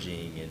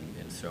purging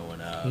and throwing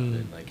up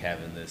and like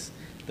having this.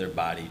 Their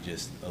body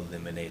just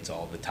eliminates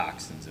all the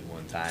toxins at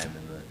one time,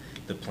 and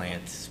the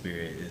plant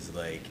spirit is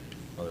like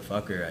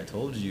motherfucker, I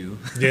told you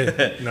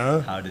Yeah,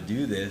 no. how to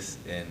do this,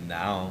 and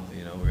now,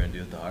 we're going to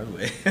do it the hard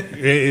way.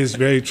 It is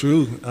very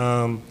true.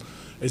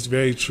 It's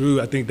very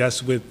true. I think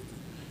that's with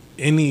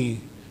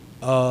any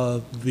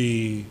of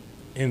the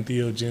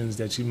entheogens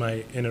that you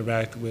might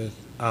interact with.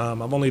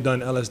 I've only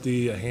done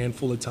LSD a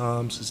handful of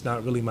times. It's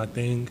not really my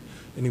thing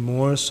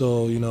anymore,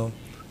 so,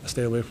 I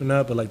stay away from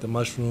that. But like the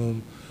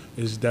mushroom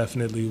is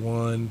definitely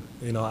one,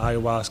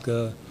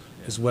 ayahuasca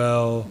as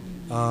well.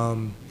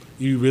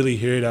 You really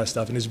hear that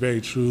stuff, and it's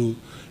very true.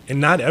 And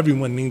not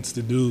everyone needs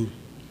to do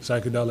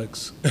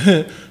psychedelics.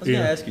 I was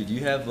going to ask you, do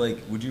you have,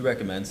 would you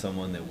recommend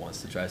someone that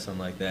wants to try something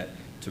like that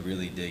to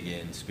really dig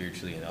in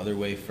spiritually another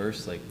way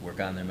first, like work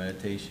on their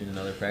meditation and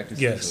other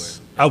practices? Yes,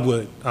 I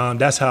would.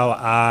 That's how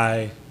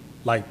I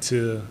like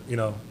to,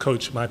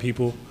 coach my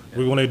people. Yeah.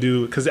 We want to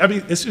do, because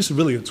it's just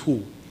really a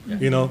tool.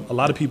 Yeah. A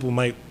lot of people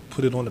might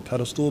put it on the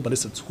pedestal, but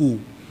it's a tool.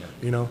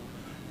 Yeah.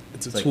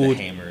 It's a tool. Like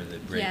the hammer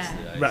that breaks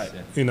the ice. Right.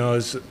 Yeah.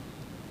 It's a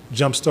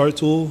jumpstart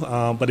tool,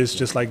 but it's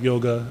just like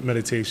yoga,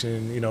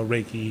 meditation,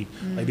 Reiki.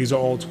 Like these are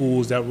all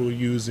tools that we're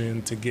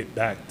using to get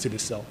back to the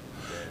self.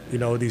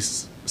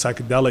 These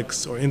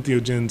psychedelics or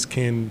entheogens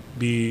can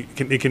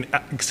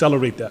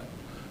accelerate that.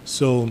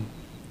 So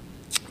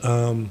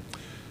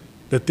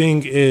the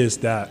thing is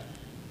that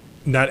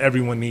not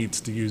everyone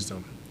needs to use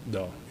them,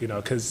 though.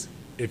 Because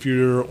if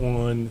you're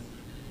on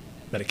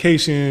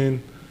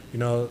medication,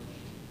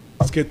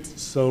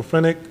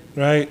 schizophrenic,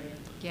 right?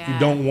 Yeah. You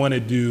don't want to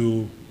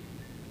do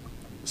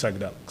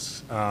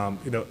psychedelics.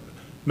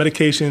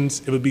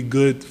 Medications, it would be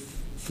good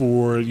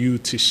for you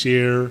to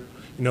share,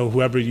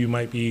 whoever you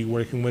might be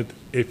working with.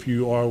 If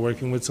you are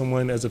working with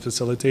someone as a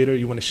facilitator,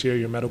 you want to share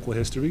your medical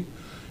history.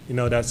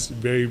 That's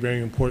very,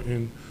 very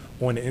important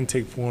on the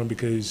intake form,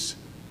 because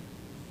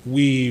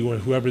we or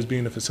whoever's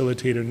being the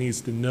facilitator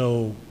needs to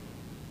know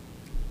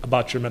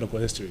about your medical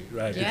history,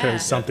 right? Yeah.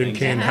 Because something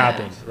can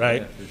happen,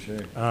 right? Yeah, for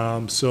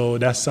sure. So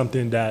that's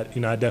something that,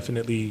 I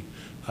definitely,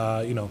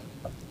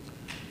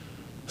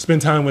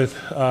 spend time with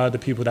the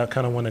people that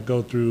kind of want to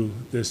go through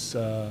this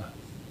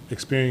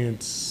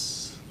experience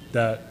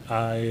that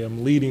I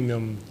am leading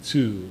them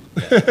to.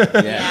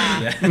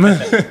 Yeah.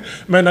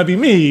 Might not be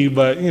me,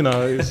 but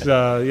it's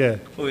yeah.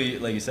 Well,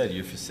 like you said,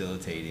 you're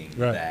facilitating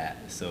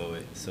that, so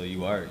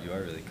you are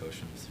really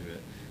coaching them through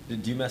it.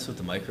 Do you mess with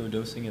the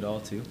microdosing at all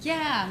too?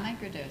 Yeah,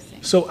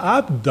 microdosing. So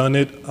I've done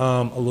it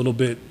a little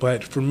bit,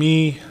 but for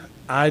me,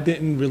 I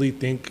didn't really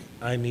think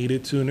I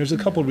needed to, and there's a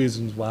couple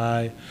reasons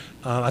why.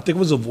 I think I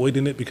was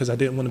avoiding it because I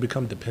didn't want to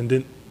become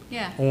dependent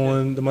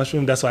on the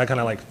mushroom. That's what I kind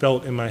of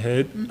felt in my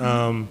head.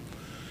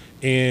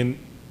 And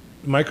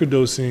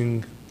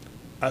microdosing,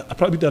 I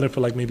probably done it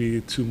for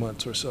maybe 2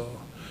 months or so,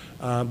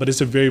 but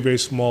it's a very, very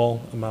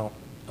small amount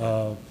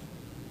of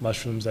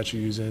mushrooms that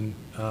you're using.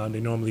 They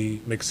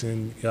normally mix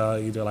in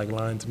either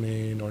lion's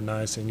mane or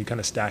niacin. You kind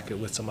of stack it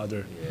with some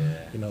other,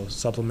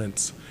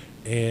 supplements,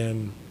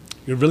 and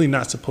you're really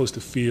not supposed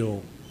to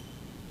feel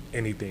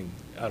anything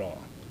at all.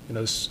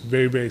 It's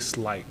very, very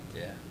slight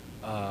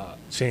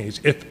change,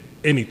 if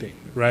anything,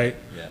 right?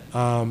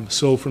 Yeah.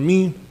 So for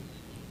me,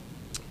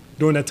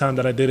 during that time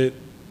that I did it,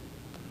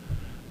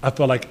 I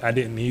felt like I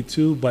didn't need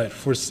to, but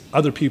for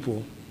other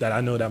people that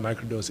I know that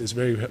microdose is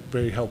very,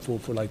 very helpful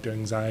for their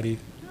anxiety,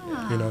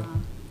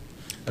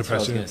 That's what I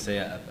was going to say.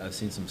 I've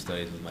seen some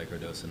studies with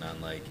microdosing on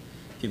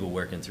people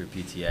working through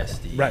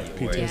PTSD,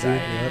 or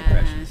anxiety,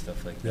 depression,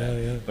 stuff like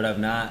that. Yeah. But I've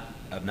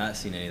not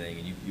seen anything,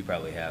 and you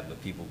probably have,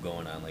 but people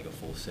going on a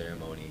full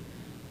ceremony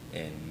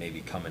and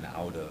maybe coming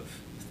out of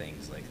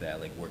things like that,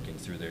 working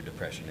through their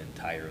depression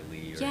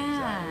entirely or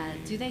anxiety.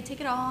 Do they take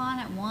it all on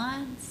at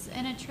once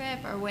in a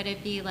trip, or would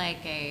it be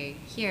a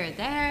here or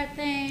there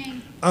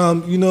thing?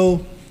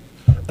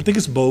 I think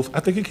it's both. I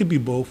think it could be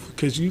both,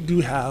 because you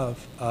do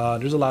have,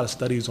 there's a lot of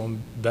studies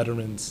on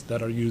veterans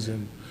that are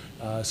using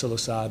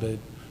psilocybin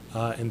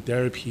in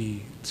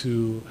therapy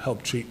to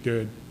help treat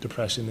their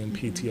depression and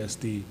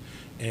PTSD.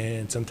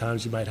 And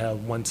sometimes you might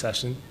have one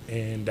session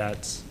and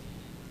that's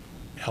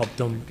helped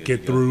them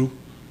get through,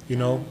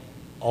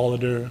 all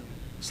of their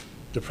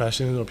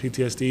depression or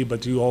PTSD.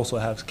 But you also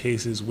have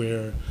cases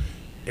where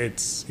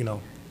it's,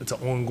 it's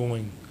an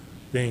ongoing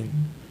thing.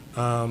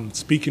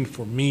 Speaking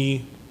for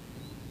me,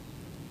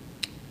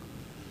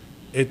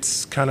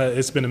 it's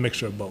been a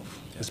mixture of both.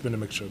 It's been a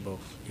mixture of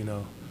both,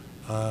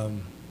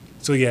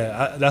 So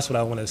that's what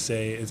I want to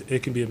say.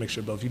 It can be a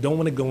mixture of both. You don't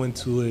want to go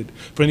into it,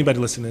 for anybody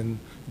listening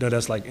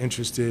that's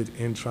interested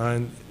in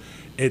trying,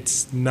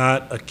 it's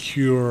not a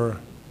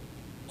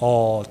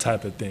cure-all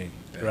type of thing,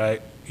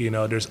 right?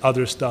 There's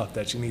other stuff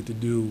that you need to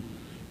do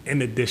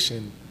in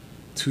addition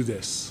to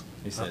this.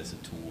 He said it's a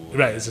tool.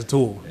 Right, it's a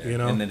tool,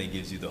 And then it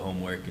gives you the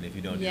homework, and if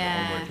you don't do the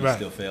homework, you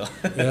still fail.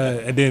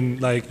 And then,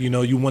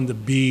 you want to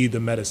be the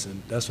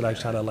medicine. That's what I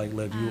try to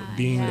live, you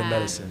being the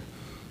medicine.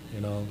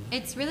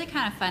 It's really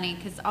kind of funny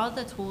because all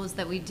the tools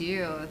that we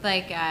do,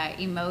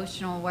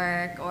 emotional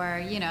work,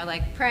 or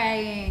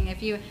praying,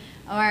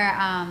 or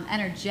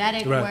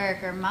energetic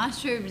work, or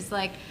mushrooms,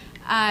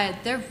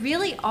 they're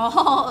really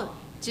all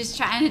just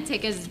trying to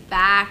take us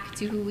back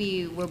to who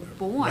we were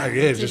born to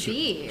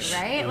be,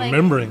 right?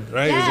 Remembering,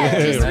 right? Yeah,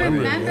 just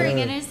remembering.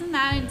 And isn't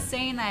that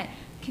insane that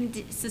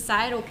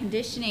societal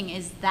conditioning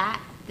is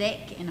that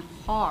thick and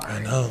hard?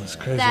 I know, it's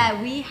crazy.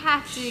 That we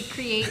have to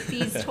create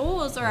these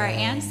tools, or our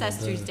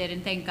ancestors did,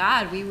 and thank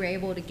God we were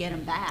able to get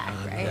them back,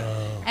 right?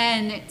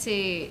 And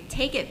to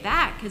take it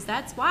back, because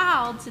that's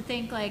wild to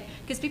think, like,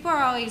 because people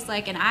are always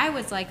like, and I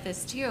was like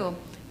this too,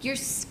 you're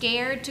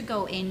scared to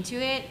go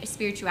into it,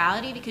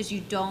 spirituality, because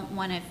you don't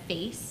want to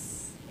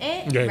face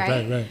it,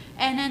 right?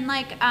 And then,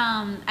 like,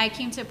 I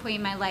came to a point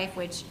in my life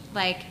which,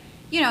 like,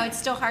 you know, it's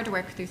still hard to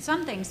work through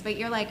some things, but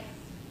you're like,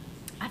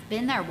 I've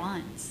been there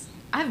once.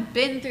 I've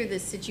been through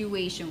this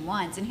situation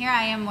once, and here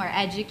I am more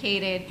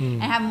educated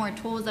and have more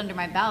tools under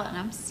my belt, and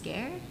I'm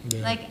scared.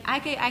 Like, I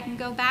can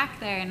go back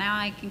there, and now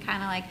I can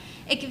kind of, like,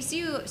 it gives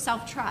you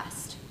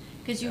self-trust.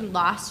 Because you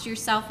lost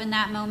yourself in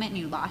that moment, and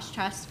you lost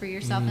trust for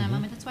yourself in that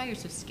moment. That's why you're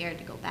so scared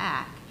to go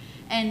back.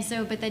 And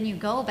so, but then you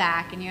go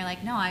back, and you're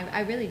like, no, I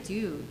really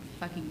do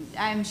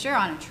I'm sure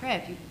on a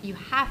trip, you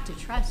have to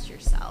trust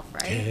yourself,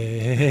 right?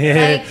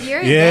 Like,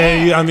 you're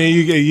there. I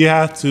mean, you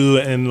have to,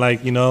 and,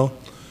 like, you know,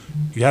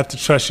 you have to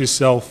trust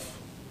yourself.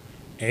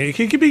 And it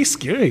can be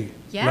scary.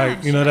 Yeah,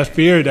 like, you know, that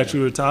fear that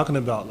you were talking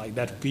about, like,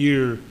 that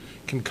fear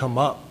can come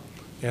up,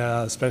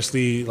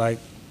 especially, like,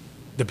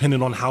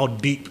 depending on how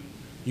deep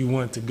you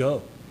want to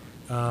go,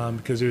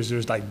 because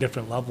there's like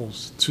different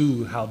levels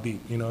to how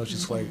deep, you know. It's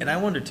just like, and I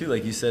wonder too,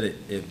 like you said,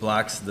 it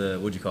blocks the,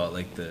 what'd you call it,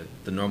 like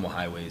the normal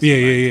highways.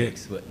 Yeah.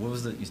 What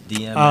was the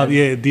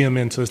DMN?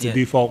 DMN. So it's the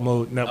default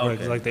mode network.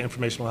 Okay. It's like the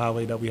informational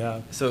highway that we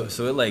have. So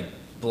it like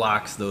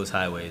blocks those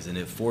highways, and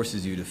it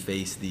forces you to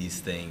face these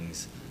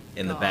things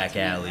in the back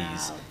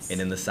alleys and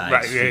in the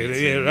side streets.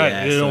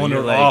 Right. You're on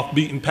the off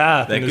beaten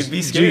path. That could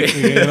be scary.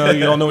 You know,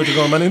 you don't know what you're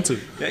going to run into.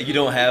 Yeah, you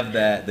don't have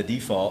the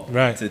default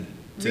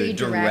to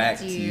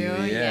direct you.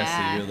 So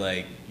you're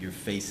like, you're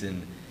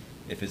facing,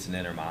 if it's an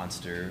inner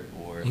monster,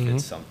 or if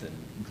it's something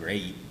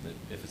great,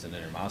 if it's an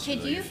inner monster,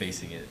 you're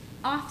facing it.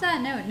 Off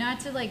that note, not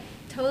to, like,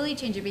 totally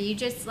change it, but you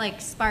just, like,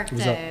 sparked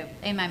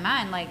in my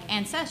mind, like,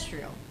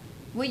 ancestral.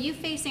 Will you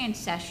face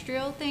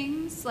ancestral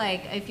things,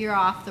 like, if you're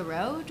off the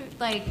road?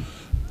 Like,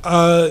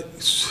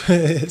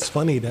 it's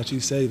funny that you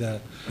say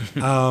that.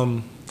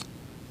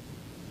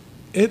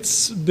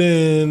 It's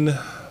been,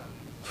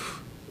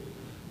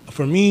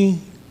 for me,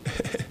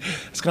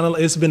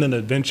 it's been an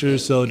adventure.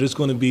 So there's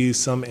going to be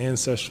some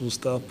ancestral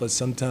stuff, but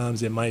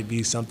sometimes it might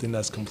be something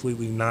that's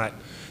completely not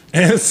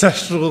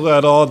ancestral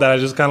at all, that I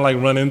just kind of like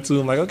run into.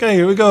 I'm like, okay,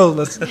 here we go.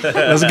 Let's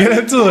get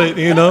into it,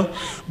 you know.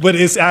 But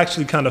it's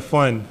actually kind of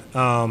fun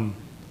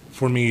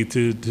for me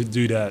to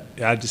do that.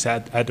 I just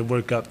had to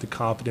work up the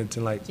confidence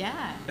and, like,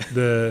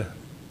 the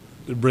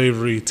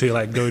bravery to,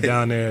 like, go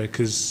down there,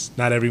 because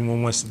not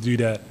everyone wants to do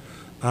that.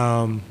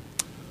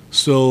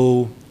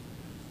 So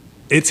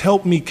it's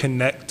helped me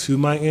connect to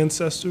my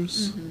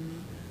ancestors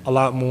a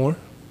lot more.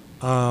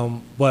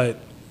 But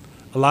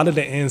a lot of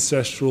the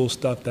ancestral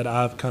stuff that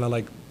I've kind of,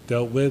 like,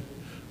 dealt with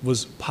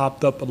was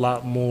popped up a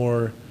lot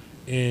more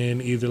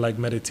in either, like,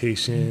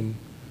 meditation,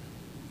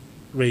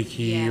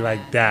 Reiki,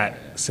 like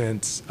that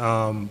sense.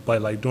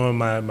 But, like, during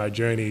my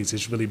journeys,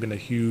 it's really been a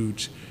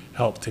huge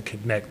help to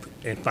connect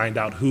and find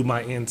out who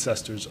my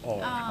ancestors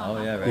are.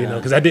 Oh, yeah, right. You know,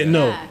 because I didn't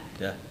know.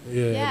 Yeah.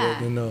 I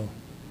didn't know.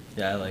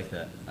 Yeah, I like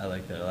that. I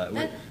like that a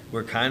lot.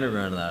 We're kind of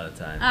running out of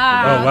time.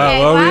 Oh, wow. Okay.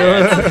 Well,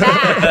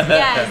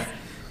 yes.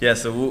 Yeah,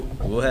 so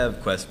we'll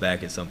have Quest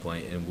back at some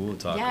point, and we'll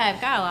talk. Yeah,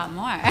 I've got a lot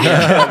more.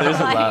 There's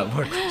a lot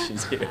more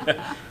questions here.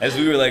 As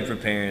we were, like,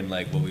 preparing,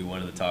 like, what we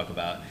wanted to talk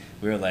about,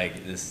 we were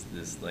like, this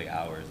like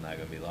hour is not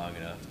going to be long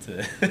enough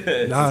to.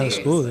 Nah, it's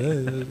cool.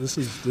 Yeah, this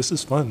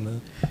is fun,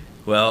 man.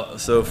 Well,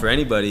 so for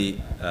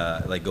anybody,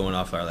 like, going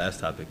off our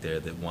last topic there,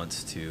 that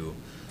wants to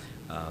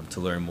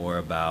learn more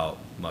about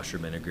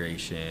mushroom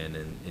integration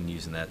and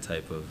using that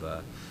type of,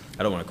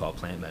 I don't want to call it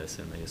plant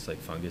medicine, I guess, like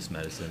fungus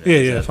medicine.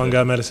 Yeah,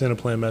 fungi medicine or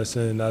plant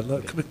medicine.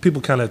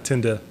 People kind of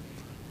tend to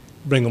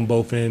bring them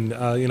both in.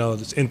 You know,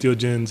 it's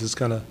entheogens. It's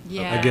kind of,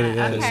 I get it.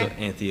 Yeah. Okay. So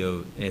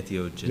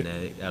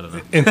entheogenic, I don't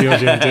know.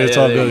 Entheogens, it's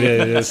all good.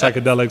 Yeah,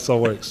 psychedelics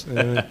all works.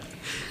 Yeah.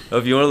 Well,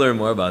 if you want to learn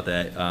more about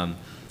that,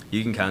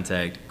 you can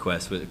contact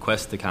Quest with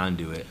Quest the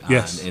Conduit on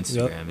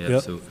Instagram.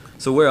 Yep.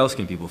 So where else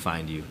can people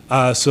find you?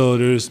 So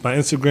there's my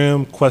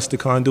Instagram, Quest the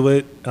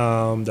Conduit.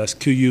 That's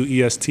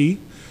QUESTTHECONDUIT.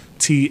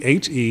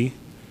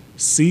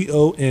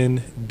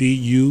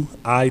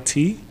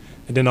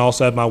 And then I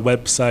also have my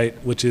website,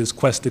 which is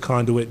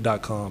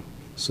questtheconduit.com.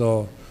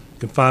 So you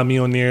can find me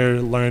on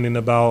there learning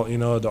about, you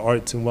know, the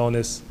arts and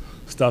wellness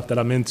stuff that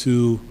I'm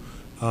into.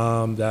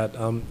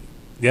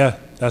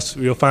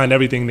 You'll find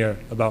everything there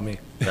about me.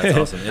 That's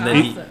awesome. And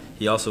then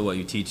he also,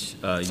 you teach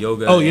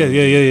yoga? Oh,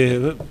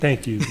 yeah.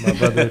 Thank you, my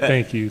brother.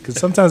 Thank you. Because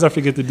sometimes I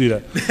forget to do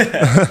that.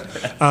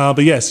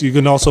 But yes, you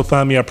can also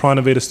find me at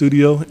Pranaveda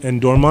Studio in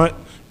Dormont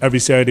every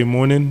Saturday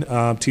morning,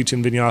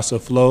 teaching Vinyasa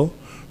Flow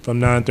from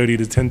 9:30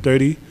 to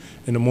 10:30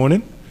 in the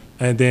morning.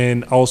 And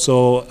then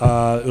also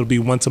it'll be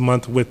once a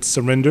month with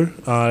Surrender,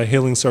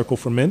 Healing Circle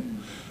for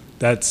Men.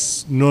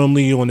 That's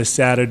normally on a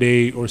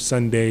Saturday or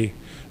Sunday,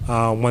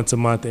 once a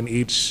month, and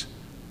each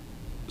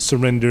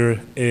surrender,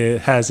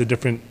 it has a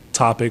different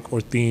topic or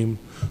theme.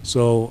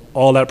 So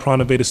all at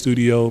Prana Veda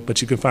Studio,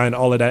 but you can find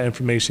all of that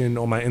information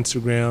on my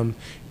Instagram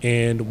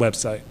and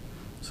website.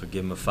 So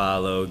give them a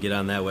follow, get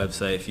on that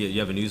website. If you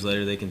have a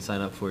newsletter they can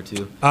sign up for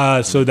too.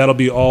 So that'll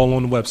be all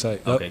on the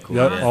website. Okay, cool.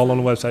 Yep, Yeah. all on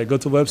the website. Go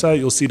to the website,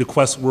 you'll see the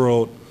quest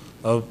world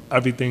of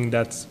everything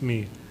that's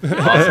me. Awesome.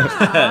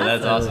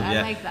 That's awesome. I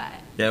Yeah. like that.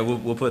 Yeah,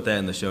 we'll put that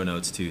in the show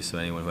notes too, so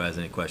anyone who has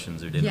any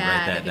questions or didn't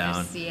write that they can down,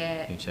 just see you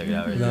it. can check it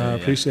out right No, there. I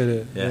yeah. appreciate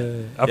it. Yeah.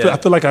 Yeah. I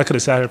feel like I could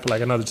have sat here for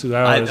like another 2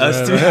 hours.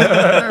 Us man. too.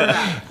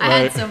 I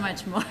had so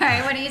much more.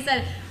 When he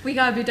said we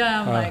gotta be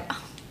done, I'm like,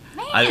 oh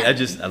man.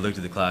 I looked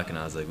at the clock and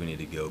I was like, we need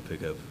to go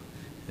pick up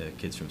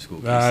kids from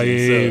school. Yeah,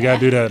 pretty soon. yeah, you gotta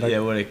do that. Like, Yeah,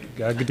 what a,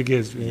 gotta get the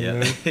kids. yeah.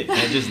 Man.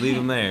 Can't just leave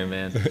them there,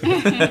 man.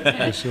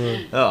 For sure.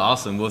 Oh,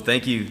 awesome. Well,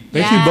 thank you.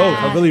 Thank you both.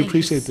 I really thank you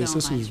appreciate this. so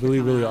This much was for really,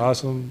 coming really on.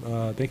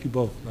 awesome. Thank you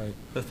both. Like,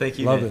 Well, thank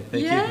you. Love man. it.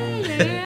 Thank you. Yeah.